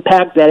the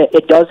impact that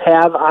it does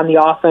have on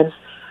the offense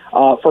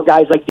for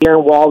guys like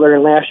Darren Waller,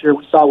 and last year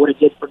we saw what it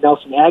did for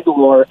Nelson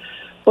Aguilar.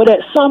 But at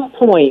some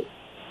point,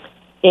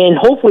 and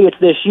hopefully it's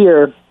this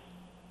year,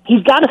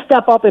 he's got to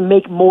step up and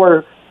make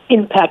more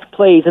impact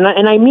plays. And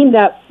I mean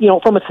that, you know,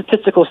 from a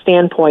statistical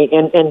standpoint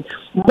and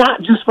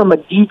not just from a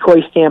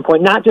decoy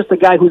standpoint, not just a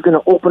guy who's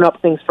going to open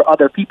up things for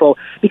other people.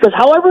 Because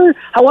however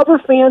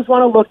fans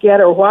want to look at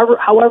it, or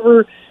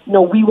however you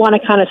know, we want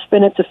to kind of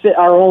spin it to fit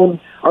our own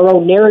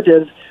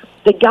narrative,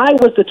 the guy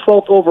was the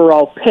 12th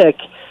overall pick.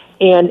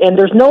 And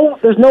there's no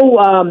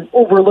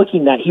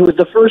overlooking that. He was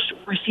the first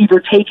receiver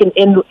taken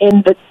in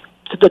the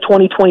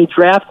 2020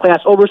 draft class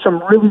over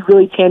some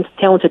really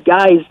talented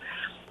guys.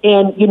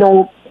 And, you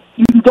know,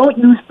 you don't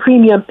use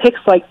premium picks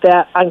like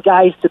that on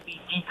guys to be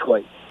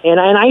decoys. And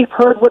I've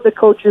heard what the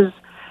coaches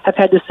have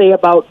had to say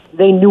about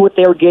they knew what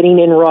they were getting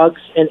in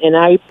Ruggs, and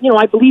I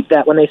believe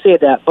that when they say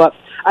that. But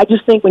I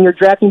just think when you're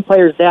drafting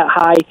players that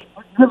high,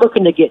 you're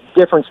looking to get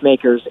difference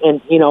makers.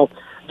 And, you know,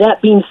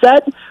 that being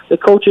said, the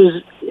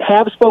coaches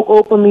have spoke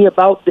openly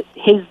about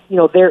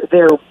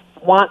their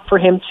want for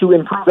him to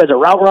improve as a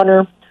route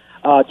runner,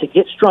 to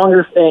get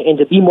stronger and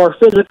to be more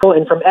physical.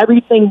 And from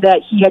everything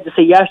that he had to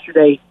say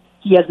yesterday,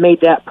 he has made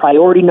that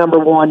priority number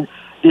one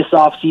this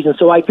offseason.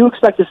 So I do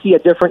expect to see a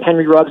different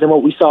Henry Ruggs than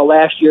what we saw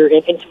last year.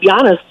 And to be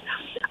honest,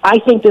 I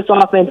think this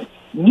offense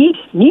needs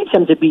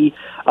him to be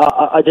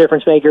a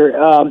difference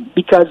maker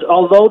because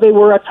although they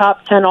were a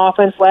top 10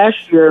 offense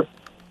last year,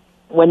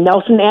 when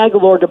Nelson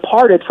Aguilar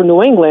departed from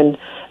New England,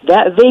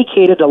 that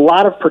vacated a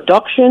lot of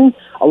production,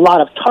 a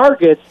lot of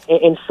targets,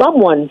 and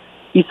someone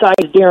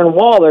besides Darren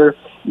Waller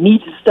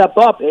needs to step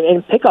up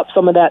and pick up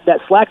some of that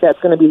slack that's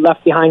going to be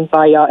left behind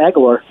by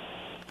Aguilar.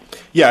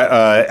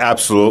 Yeah,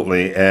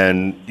 absolutely.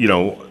 And, you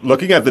know,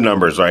 looking at the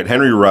numbers, right,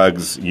 Henry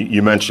Ruggs,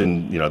 you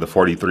mentioned, you know, the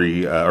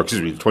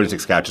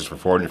 26 catches for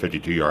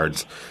 452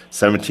 yards,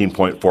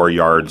 17.4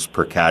 yards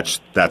per catch.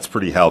 That's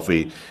pretty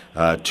healthy.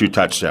 2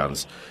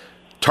 touchdowns.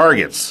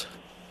 Targets,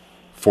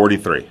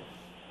 43.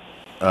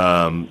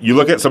 You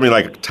look at somebody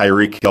like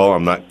Tyreek Hill.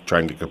 I'm not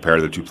trying to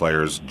compare the two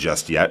players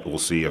just yet. We'll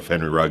see if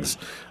Henry Ruggs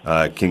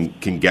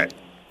can get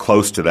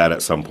close to that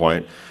at some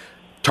point.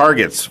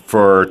 Targets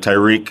for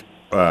Tyreek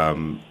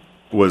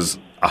was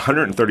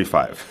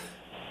 135.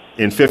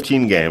 In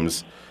 15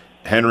 games,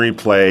 Henry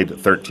played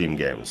 13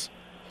 games.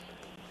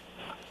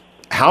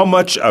 How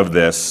much of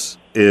this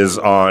is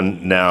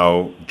on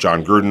now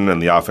John Gruden and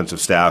the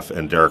offensive staff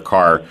and Derek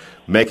Carr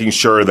making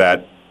sure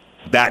that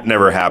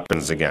never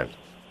happens again?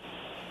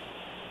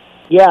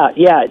 Yeah.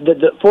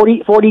 The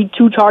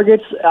 42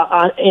 targets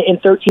in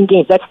 13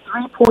 games. That's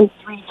 3.3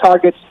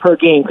 targets per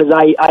game. Because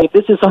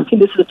this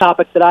is a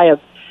topic that I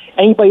have.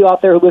 Anybody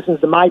out there who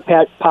listens to my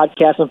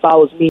podcast and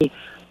follows me,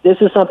 this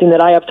is something that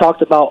I have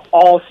talked about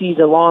all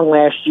season long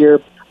last year.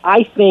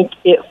 I think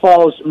it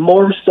falls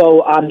more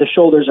so on the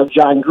shoulders of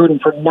John Gruden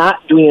for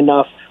not doing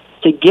enough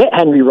to get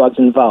Henry Ruggs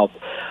involved.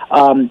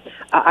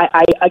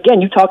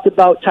 Again, you talked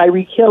about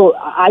Tyreek Hill.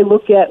 I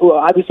look at,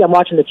 obviously I'm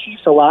watching the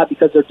Chiefs a lot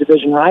because they're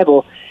division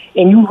rival,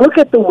 and you look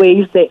at the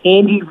ways that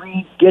Andy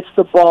Reid gets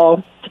the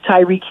ball to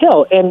Tyreek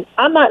Hill. And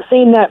I'm not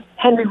saying that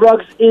Henry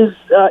Ruggs is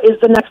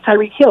the next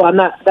Tyreek Hill.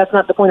 That's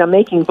not the point I'm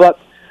making. But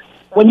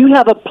when you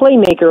have a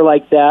playmaker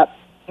like that,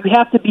 you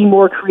have to be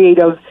more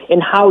creative in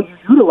how you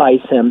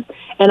utilize him.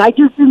 And I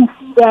just didn't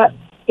see that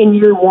in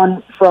year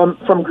one from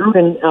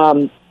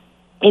Gruden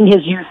in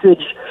his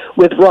usage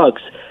with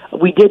Ruggs.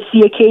 We did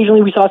see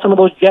occasionally, we saw some of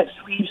those jet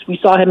sweeps. We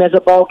saw him as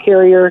a ball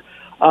carrier.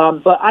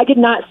 But I did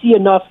not see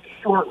enough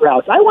short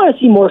routes. I want to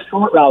see more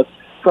short routes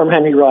from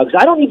Henry Ruggs.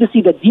 I don't need to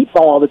see the deep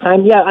ball all the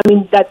time. Yeah, I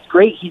mean, that's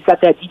great. He's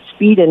got that deep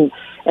speed, and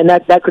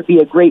that could be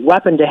a great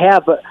weapon to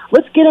have. But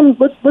let's get him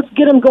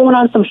going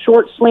on some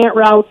short slant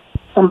routes,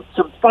 some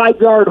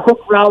 5-yard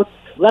hook routes.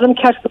 Let him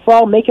catch the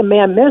ball, make a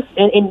man miss,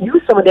 and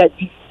use some of that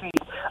deep speed.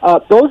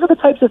 Those are the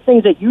types of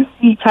things that you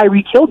see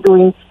Tyreek Hill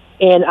doing.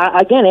 And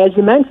again, as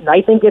you mentioned,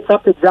 I think it's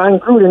up to John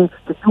Gruden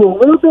to do a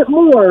little bit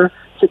more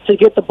to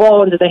get the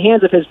ball into the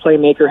hands of his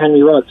playmaker,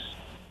 Henry Ruggs.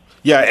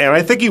 Yeah, and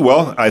I think he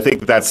will. I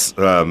think that's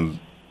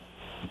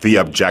the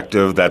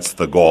objective. That's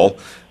the goal.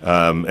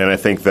 And I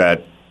think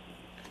that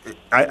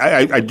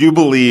I do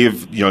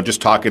believe,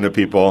 just talking to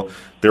people,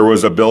 there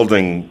was a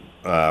building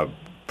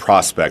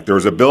prospect. There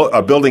was a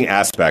building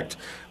aspect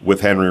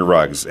with Henry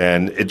Ruggs,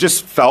 and it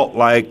just felt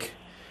like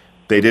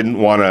they didn't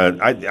want to.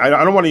 I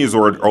don't want to use the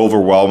word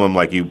overwhelm him,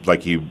 like he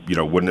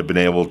wouldn't have been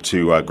able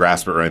to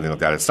grasp it or anything like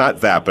that. It's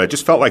not that, but I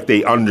just felt like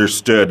they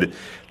understood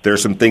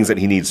there's some things that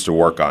he needs to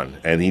work on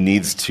and he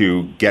needs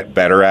to get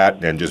better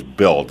at and just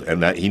build,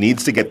 and that he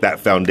needs to get that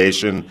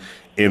foundation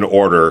in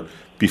order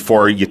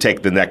before you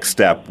take the next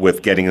step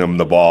with getting him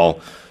the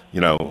ball,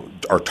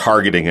 or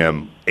targeting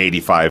him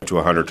 85 to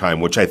 100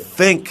 times, which I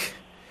think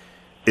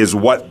is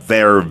what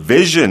their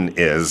vision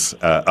is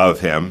of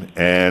him.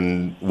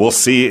 And we'll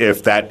see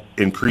if that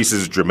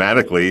increases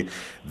dramatically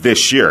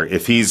this year.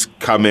 If he's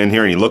come in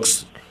here and he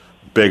looks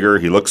bigger,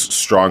 he looks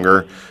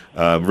stronger.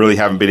 Really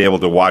haven't been able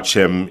to watch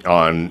him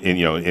in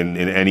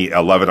any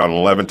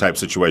 11-on-11 type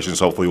situations.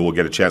 Hopefully we'll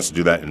get a chance to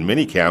do that in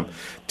minicamp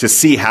to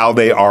see how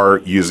they are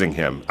using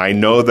him. I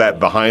know that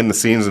behind the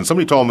scenes, and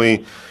somebody told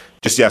me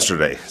just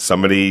yesterday,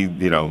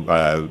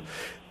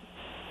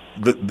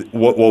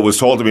 what was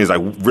told to me is, I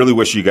really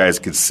wish you guys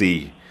could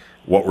see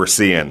what we're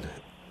seeing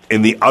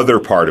in the other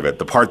part of it,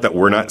 the part that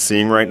we're not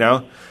seeing right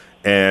now.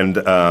 And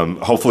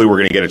hopefully we're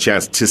going to get a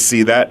chance to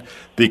see that,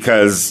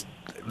 because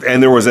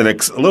and there was a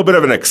little bit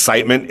of an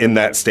excitement in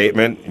that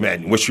statement.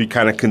 Man, wish we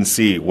kind of can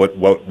see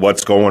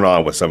what's going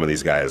on with some of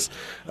these guys,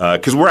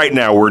 because right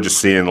now we're just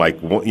seeing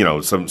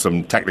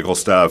some technical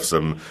stuff,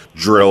 some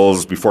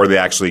drills before they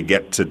actually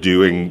get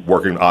to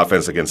working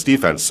offense against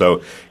defense.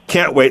 So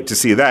can't wait to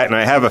see that, and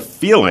I have a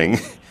feeling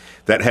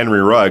that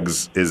Henry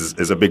Ruggs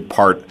is a big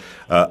part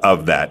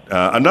of that.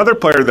 Another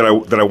player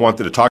that I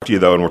wanted to talk to you,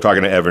 though, and we're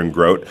talking to Evan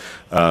Grote,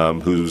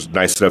 who's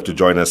nice enough to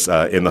join us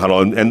in the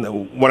huddle,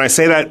 and when I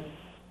say that,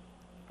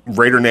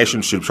 Raider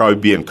Nation should probably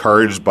be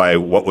encouraged by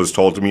what was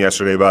told to me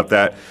yesterday about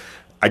that.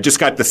 I just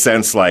got the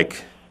sense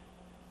like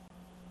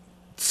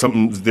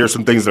there's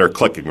some things that are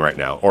clicking right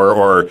now,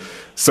 or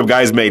some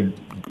guys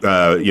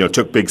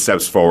took big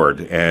steps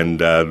forward, and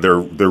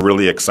they're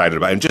really excited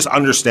about it. And just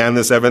understand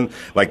this, Evan.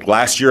 Like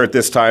last year at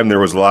this time, there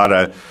was a lot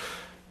of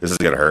this is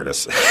going to hurt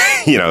us.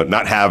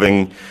 Not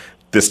having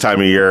this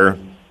time of year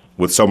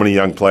with so many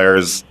young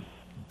players,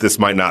 this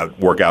might not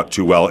work out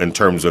too well in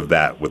terms of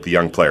that with the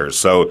young players.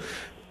 So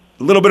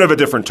a little bit of a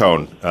different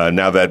tone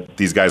now that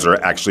these guys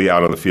are actually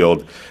out on the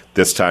field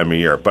this time of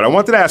year. But I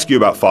wanted to ask you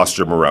about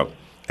Foster Moreau,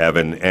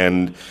 Evan,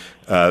 and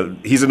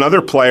he's another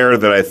player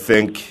that I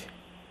think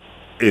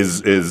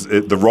is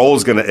the role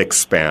is going to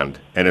expand,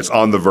 and it's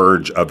on the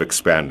verge of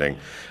expanding.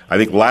 I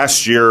think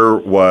last year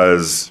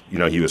was,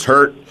 he was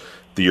hurt.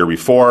 The year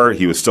before,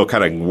 he was still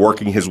kind of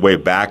working his way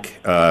back.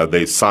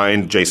 They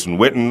signed Jason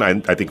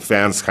Witten. I think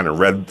fans kind of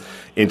read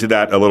into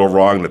that a little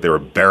wrong, that they were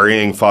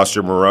burying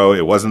Foster Moreau.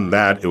 It wasn't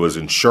that. It was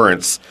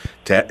insurance,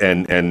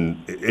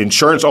 and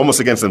insurance almost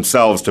against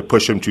themselves to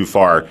push him too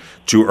far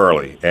too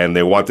early. And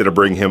they wanted to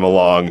bring him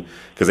along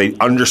because they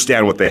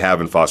understand what they have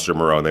in Foster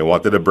Moreau, and they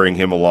wanted to bring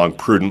him along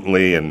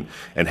prudently and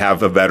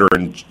have a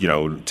veteran,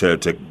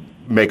 to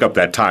make up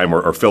that time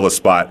or fill a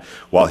spot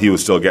while he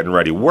was still getting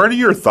ready. What are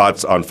your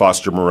thoughts on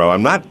Foster Moreau?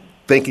 I'm not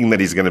thinking that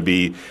he's going to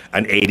be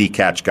an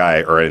 80-catch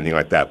guy or anything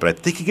like that, but I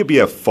think he could be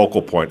a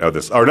focal point of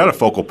this, or not a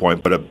focal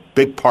point, but a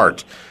big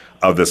part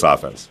of this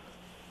offense.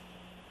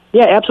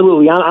 Yeah,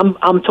 absolutely.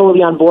 I'm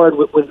totally on board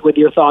with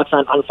your thoughts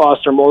on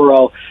Foster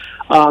Moreau.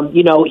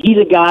 He's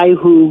a guy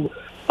who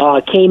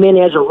came in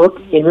as a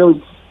rookie and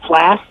really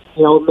flashed,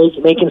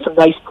 making some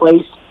nice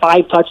plays,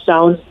 5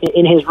 touchdowns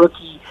in his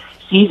rookie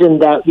season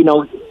that,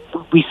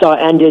 we saw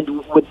ended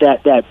with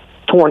that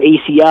torn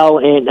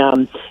ACL,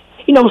 and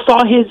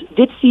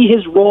did see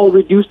his role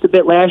reduced a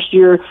bit last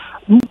year,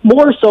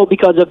 more so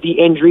because of the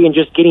injury and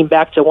just getting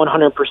back to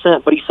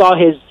 100%. But he saw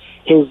his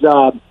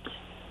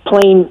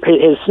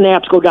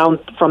snaps go down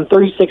from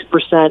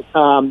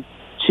 36%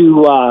 to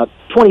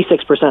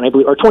 26%, I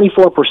believe, or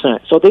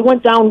 24%. So they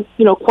went down,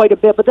 quite a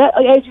bit. But that,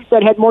 as you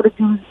said, had more to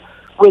do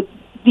with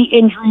the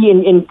injury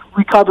and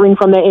recovering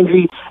from that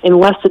injury, and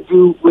less to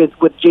do with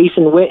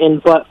Jason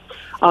Witten. But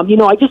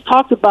I just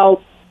talked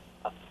about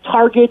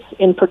targets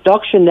and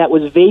production that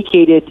was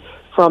vacated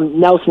from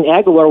Nelson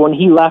Aguilar when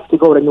he left to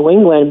go to New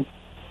England.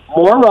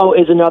 Moreau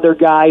is another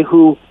guy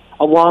who,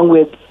 along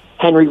with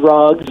Henry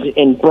Ruggs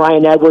and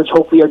Brian Edwards,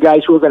 hopefully are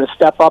guys who are going to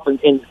step up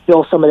and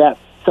fill some of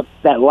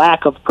that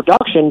lack of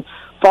production.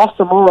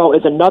 Foster Moreau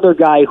is another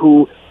guy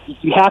who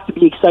you have to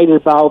be excited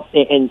about,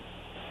 and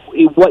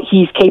what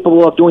he's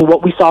capable of doing,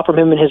 what we saw from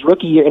him in his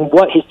rookie year, and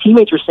what his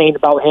teammates are saying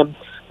about him.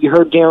 You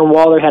heard Darren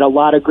Waller had a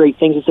lot of great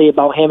things to say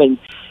about him, and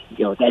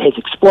that his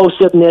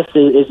explosiveness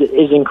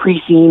is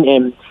increasing,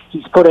 and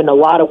he's put in a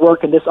lot of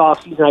work in this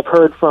offseason. I've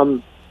heard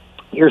from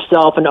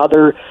yourself and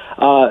other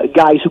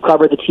guys who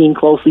cover the team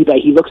closely that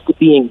he looks to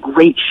be in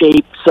great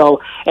shape.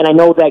 So, and I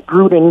know that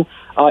Gruden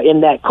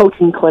in that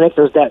coaching clinic,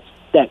 there's that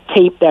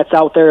tape that's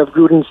out there of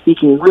Gruden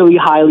speaking really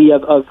highly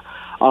of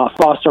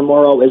Foster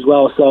Moreau as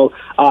well. So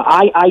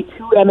I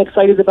too am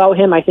excited about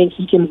him. I think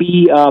he can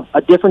be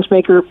a difference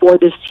maker for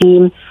this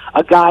team,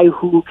 a guy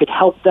who could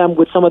help them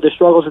with some of the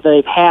struggles that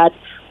they've had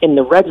in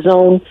the red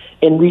zone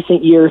in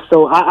recent years.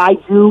 So I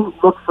do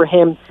look for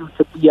him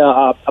to be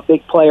a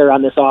big player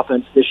on this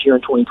offense this year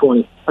in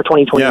 2020 or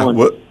 2021.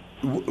 Yeah,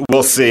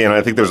 we'll see, and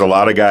I think there's a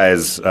lot of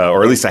guys,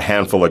 or at least a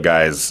handful of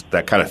guys,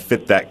 that kind of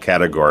fit that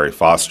category.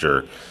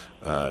 Foster,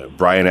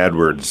 Brian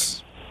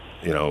Edwards,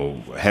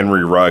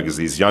 Henry Ruggs,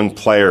 these young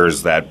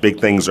players that big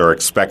things are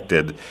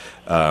expected,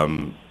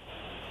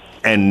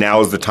 and now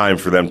is the time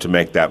for them to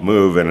make that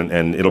move.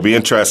 And it'll be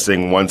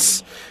interesting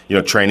once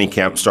training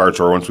camp starts,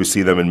 or once we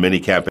see them in mini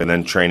camp and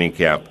then training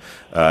camp,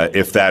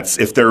 if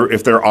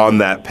they're on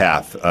that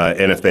path,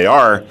 and if they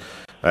are.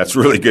 That's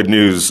really good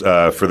news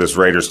for this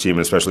Raiders team,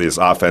 especially this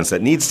offense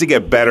that needs to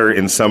get better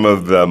in some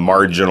of the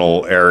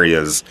marginal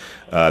areas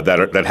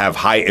that have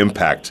high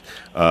impact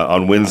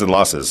on wins and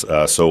losses.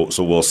 So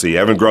we'll see.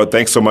 Evan Grote,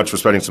 thanks so much for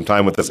spending some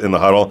time with us in the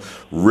huddle.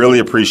 Really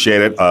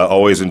appreciate it.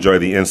 Always enjoy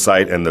the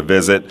insight and the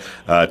visit.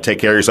 Take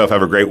care of yourself.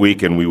 Have a great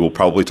week, and we will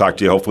probably talk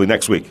to you hopefully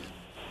next week.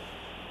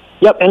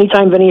 Yep,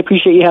 anytime, Vinny.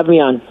 Appreciate you having me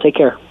on. Take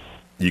care.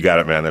 You got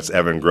it, man. That's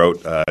Evan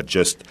Grote,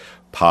 just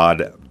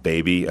pod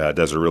baby,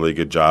 does a really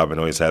good job and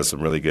always has some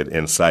really good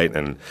insight.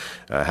 And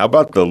how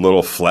about the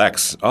little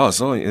flex? Oh,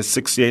 it's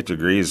 68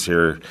 degrees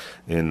here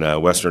in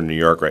western New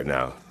York right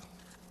now.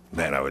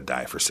 Man, I would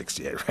die for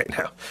 68 right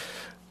now.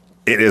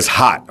 It is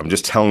hot. I'm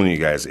just telling you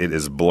guys, it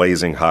is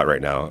blazing hot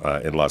right now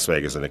in Las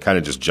Vegas, and it kind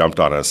of just jumped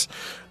on us.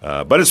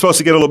 But it's supposed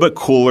to get a little bit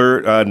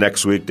cooler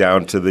next week,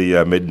 down to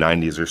the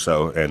mid-90s or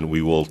so, and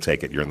we will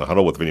take it. You're in the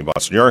huddle with Vinny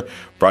Bonsignore,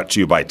 brought to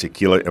you by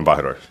Tequila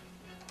Embajador.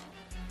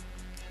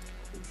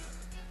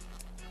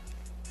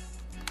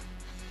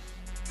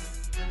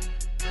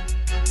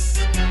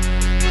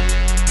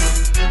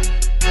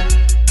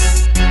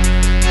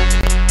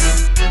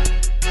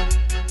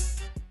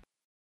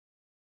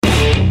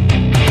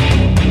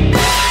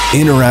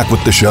 Interact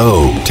with the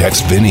show.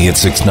 Text Vinny at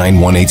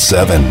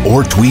 69187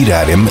 or tweet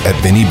at him at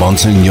Vinny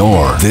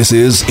Bonsignore. This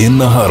is In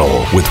the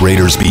Huddle with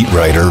Raiders beat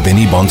writer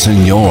Vinny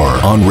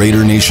Bonsignore on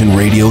Raider Nation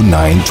Radio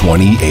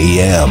 920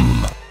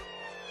 AM.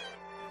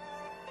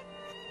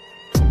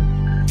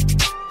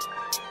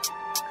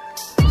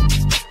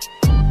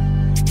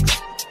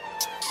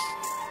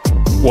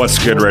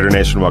 What's good, Raider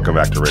Nation? Welcome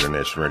back to Raider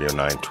Nation Radio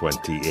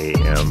 920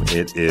 AM.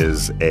 It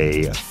is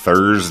a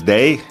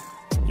Thursday.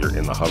 You're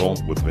in the huddle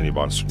with Vinny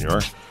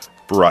Bonsignore,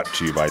 brought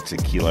to you by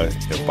Tequila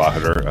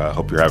Embajador.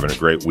 Hope you're having a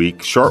great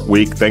week. Short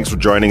week. Thanks for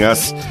joining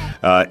us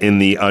in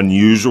the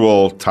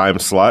unusual time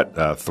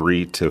slot,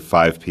 3 to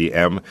 5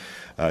 p.m.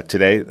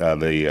 Today.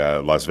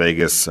 The Las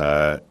Vegas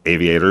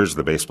Aviators,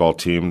 the baseball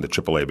team, the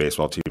AAA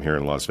baseball team here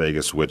in Las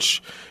Vegas,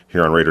 which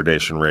here on Raider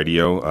Nation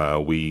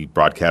Radio, we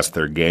broadcast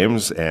their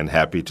games, and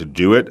happy to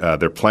do it.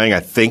 They're playing,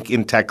 I think,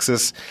 in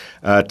Texas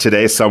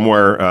today,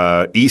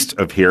 somewhere east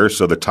of here,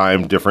 so the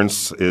time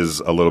difference is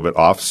a little bit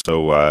off.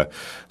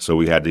 So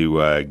we had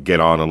to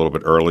get on a little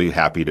bit early.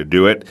 Happy to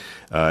do it.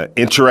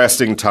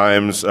 Interesting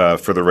times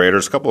for the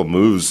Raiders. A couple of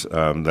moves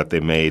that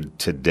they made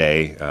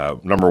today.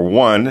 Number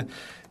one,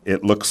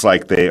 it looks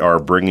like they are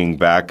bringing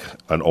back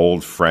an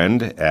old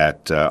friend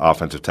at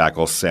offensive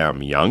tackle.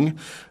 Sam Young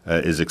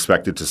is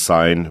expected to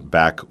sign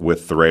back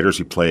with the Raiders.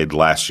 He played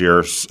last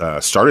year,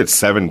 started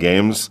 7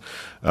 games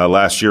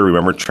last year.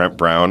 Remember, Trent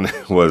Brown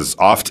was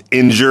oft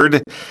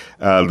injured.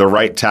 The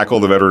right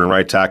tackle, the veteran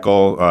right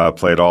tackle,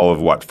 played all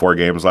of, 4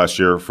 games last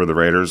year for the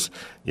Raiders.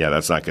 Yeah,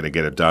 that's not going to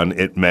get it done.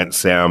 It meant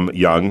Sam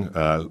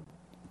Young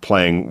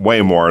playing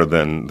way more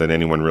than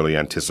anyone really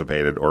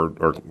anticipated or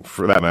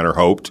for that matter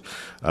hoped.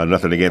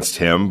 Nothing against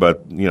him,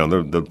 but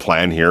the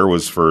plan here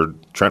was for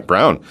Trent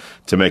Brown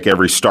to make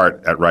every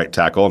start at right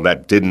tackle.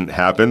 That didn't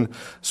happen,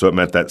 so it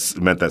meant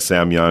that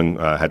Sam Young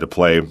had to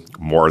play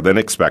more than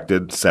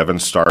expected, 7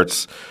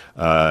 starts.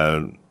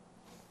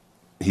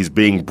 He's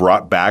being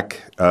brought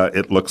back,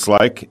 it looks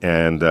like,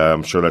 and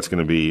I'm sure that's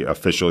going to be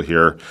official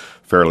here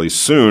fairly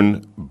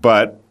soon.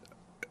 But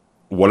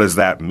what does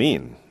that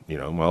mean?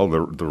 Well,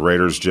 the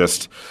Raiders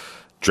just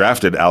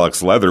drafted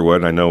Alex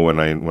Leatherwood. I know when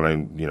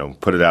I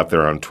put it out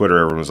there on Twitter,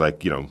 everyone was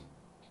like,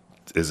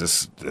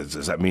 does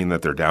that mean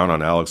that they're down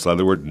on Alex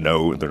Leatherwood?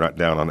 No, they're not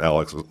down on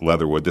Alex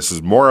Leatherwood. This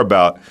is more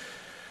about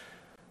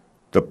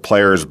the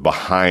players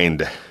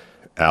behind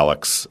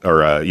Alex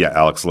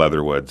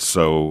Leatherwood.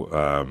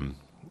 So,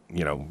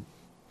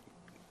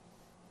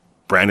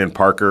 Brandon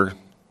Parker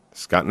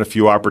has gotten a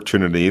few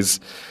opportunities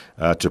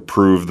to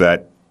prove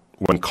that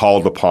when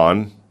called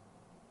upon,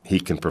 he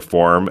can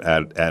perform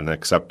at an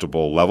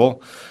acceptable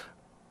level.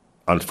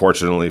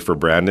 Unfortunately for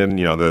Brandon,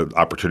 the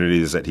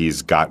opportunities that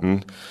he's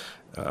gotten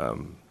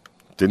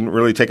didn't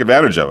really take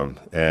advantage of him.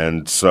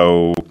 And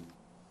so,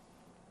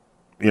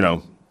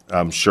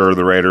 I'm sure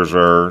the Raiders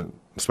are,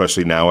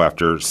 especially now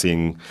after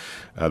seeing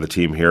the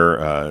team here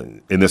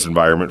in this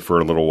environment for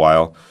a little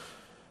while,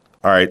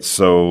 all right,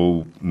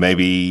 so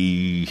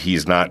maybe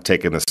he's not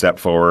taking the step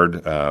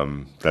forward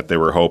that they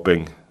were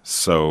hoping.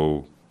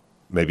 So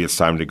maybe it's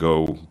time to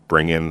go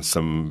bring in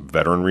some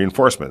veteran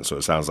reinforcement. So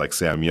it sounds like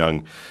Sam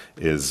Young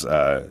is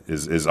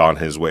on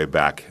his way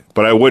back.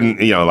 But I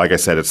wouldn't, like I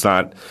said, it's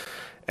not,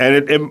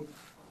 and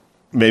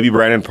maybe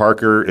Brandon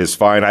Parker is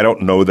fine. I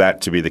don't know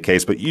that to be the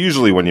case, but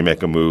usually when you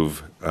make a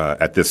move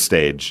at this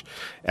stage,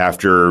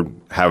 after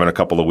having a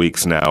couple of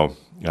weeks now,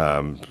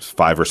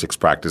 5 or 6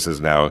 practices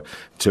now,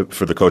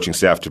 for the coaching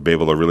staff to be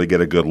able to really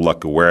get a good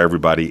look at where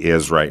everybody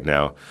is right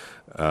now,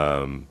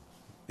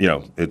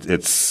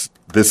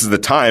 this is the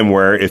time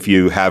where if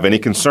you have any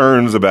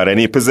concerns about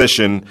any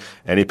position,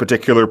 any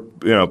particular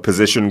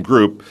position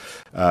group,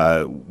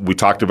 we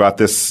talked about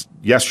this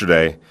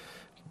yesterday.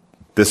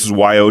 This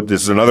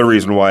is another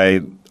reason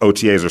why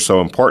OTAs are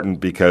so important,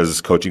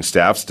 because coaching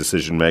staffs,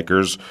 decision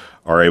makers,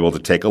 are able to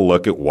take a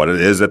look at what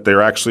it is that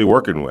they're actually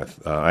working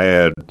with. I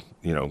had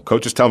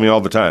coaches tell me all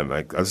the time,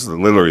 like, this is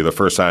literally the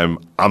first time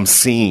I'm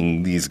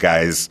seeing these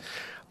guys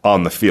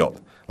on the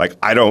field. Like,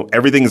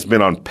 everything's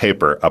been on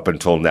paper up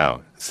until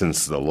now.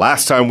 Since the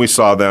last time we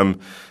saw them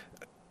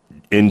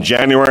in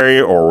January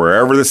or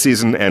wherever the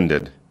season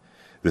ended,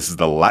 this is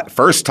the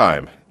first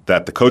time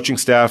that the coaching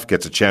staff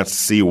gets a chance to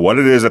see what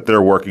it is that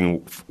they're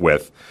working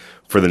with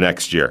for the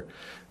next year.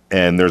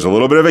 And there's a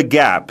little bit of a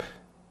gap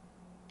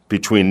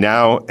between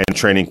now and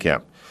training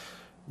camp.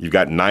 You've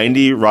got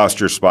 90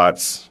 roster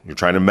spots. You're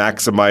trying to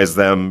maximize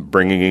them,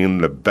 bringing in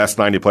the best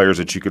 90 players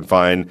that you can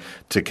find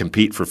to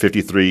compete for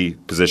 53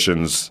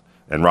 positions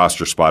and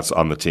roster spots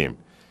on the team.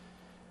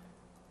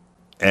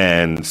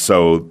 And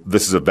so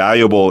this is a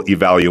valuable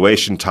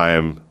evaluation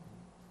time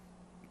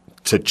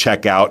to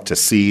check out, to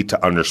see,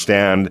 to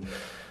understand,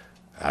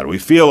 how do we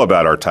feel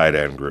about our tight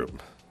end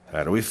group?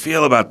 How do we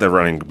feel about the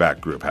running back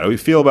group? How do we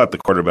feel about the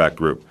quarterback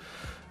group?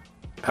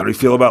 How do we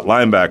feel about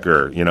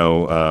linebacker?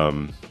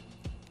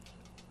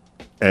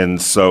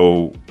 And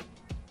so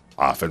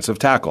offensive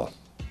tackle.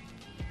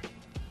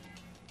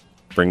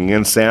 Bringing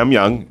in Sam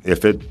Young,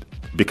 if it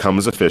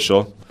becomes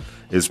official,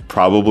 is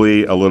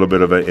probably a little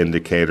bit of an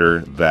indicator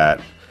that,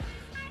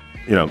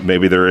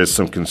 maybe there is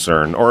some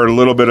concern, or a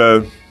little bit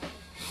of,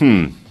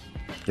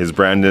 is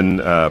Brandon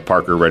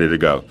Parker ready to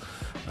go?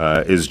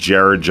 Is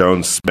Jared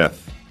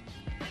Jones-Smith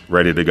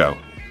ready to go?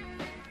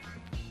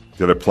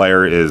 The other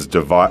player is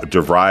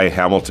DeVry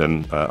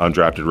Hamilton,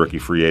 undrafted rookie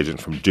free agent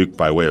from Duke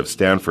by way of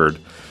Stanford.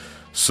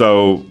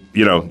 So,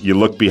 you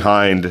look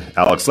behind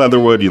Alex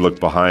Leatherwood, you look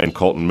behind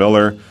Colton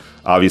Miller.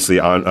 Obviously,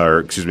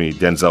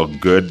 Denzel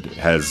Good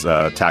has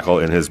tackle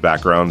in his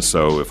background.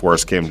 So if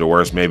worse came to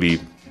worse, maybe,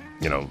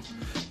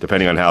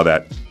 depending on how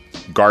that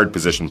guard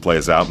position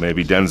plays out,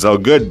 maybe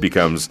Denzel Good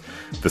becomes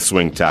the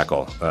swing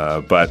tackle.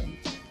 But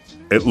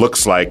it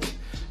looks like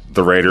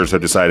the Raiders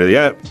have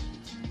decided,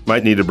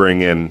 might need to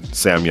bring in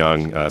Sam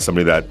Young,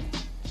 somebody that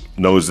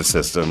knows the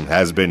system,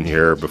 has been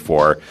here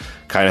before,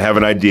 kind of have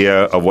an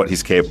idea of what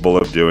he's capable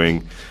of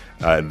doing.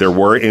 There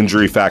were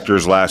injury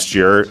factors last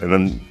year, and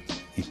then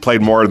he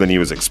played more than he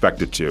was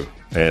expected to.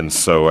 And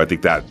so I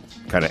think that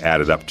kind of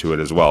added up to it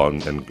as well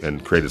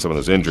and created some of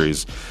those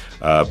injuries.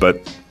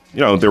 But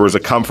there was a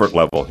comfort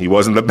level. He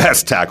wasn't the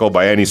best tackle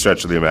by any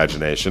stretch of the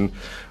imagination,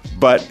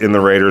 but in the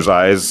Raiders'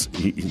 eyes,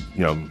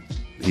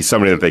 he's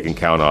somebody that they can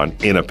count on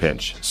in a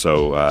pinch.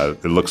 So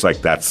it looks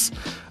like that's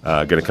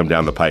going to come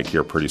down the pike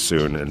here pretty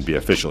soon and be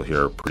official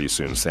here pretty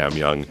soon. Sam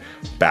Young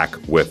back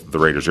with the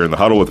Raiders. You're in the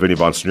Huddle with Vinny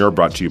Bonsignor,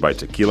 brought to you by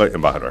Tequila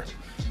Embajador.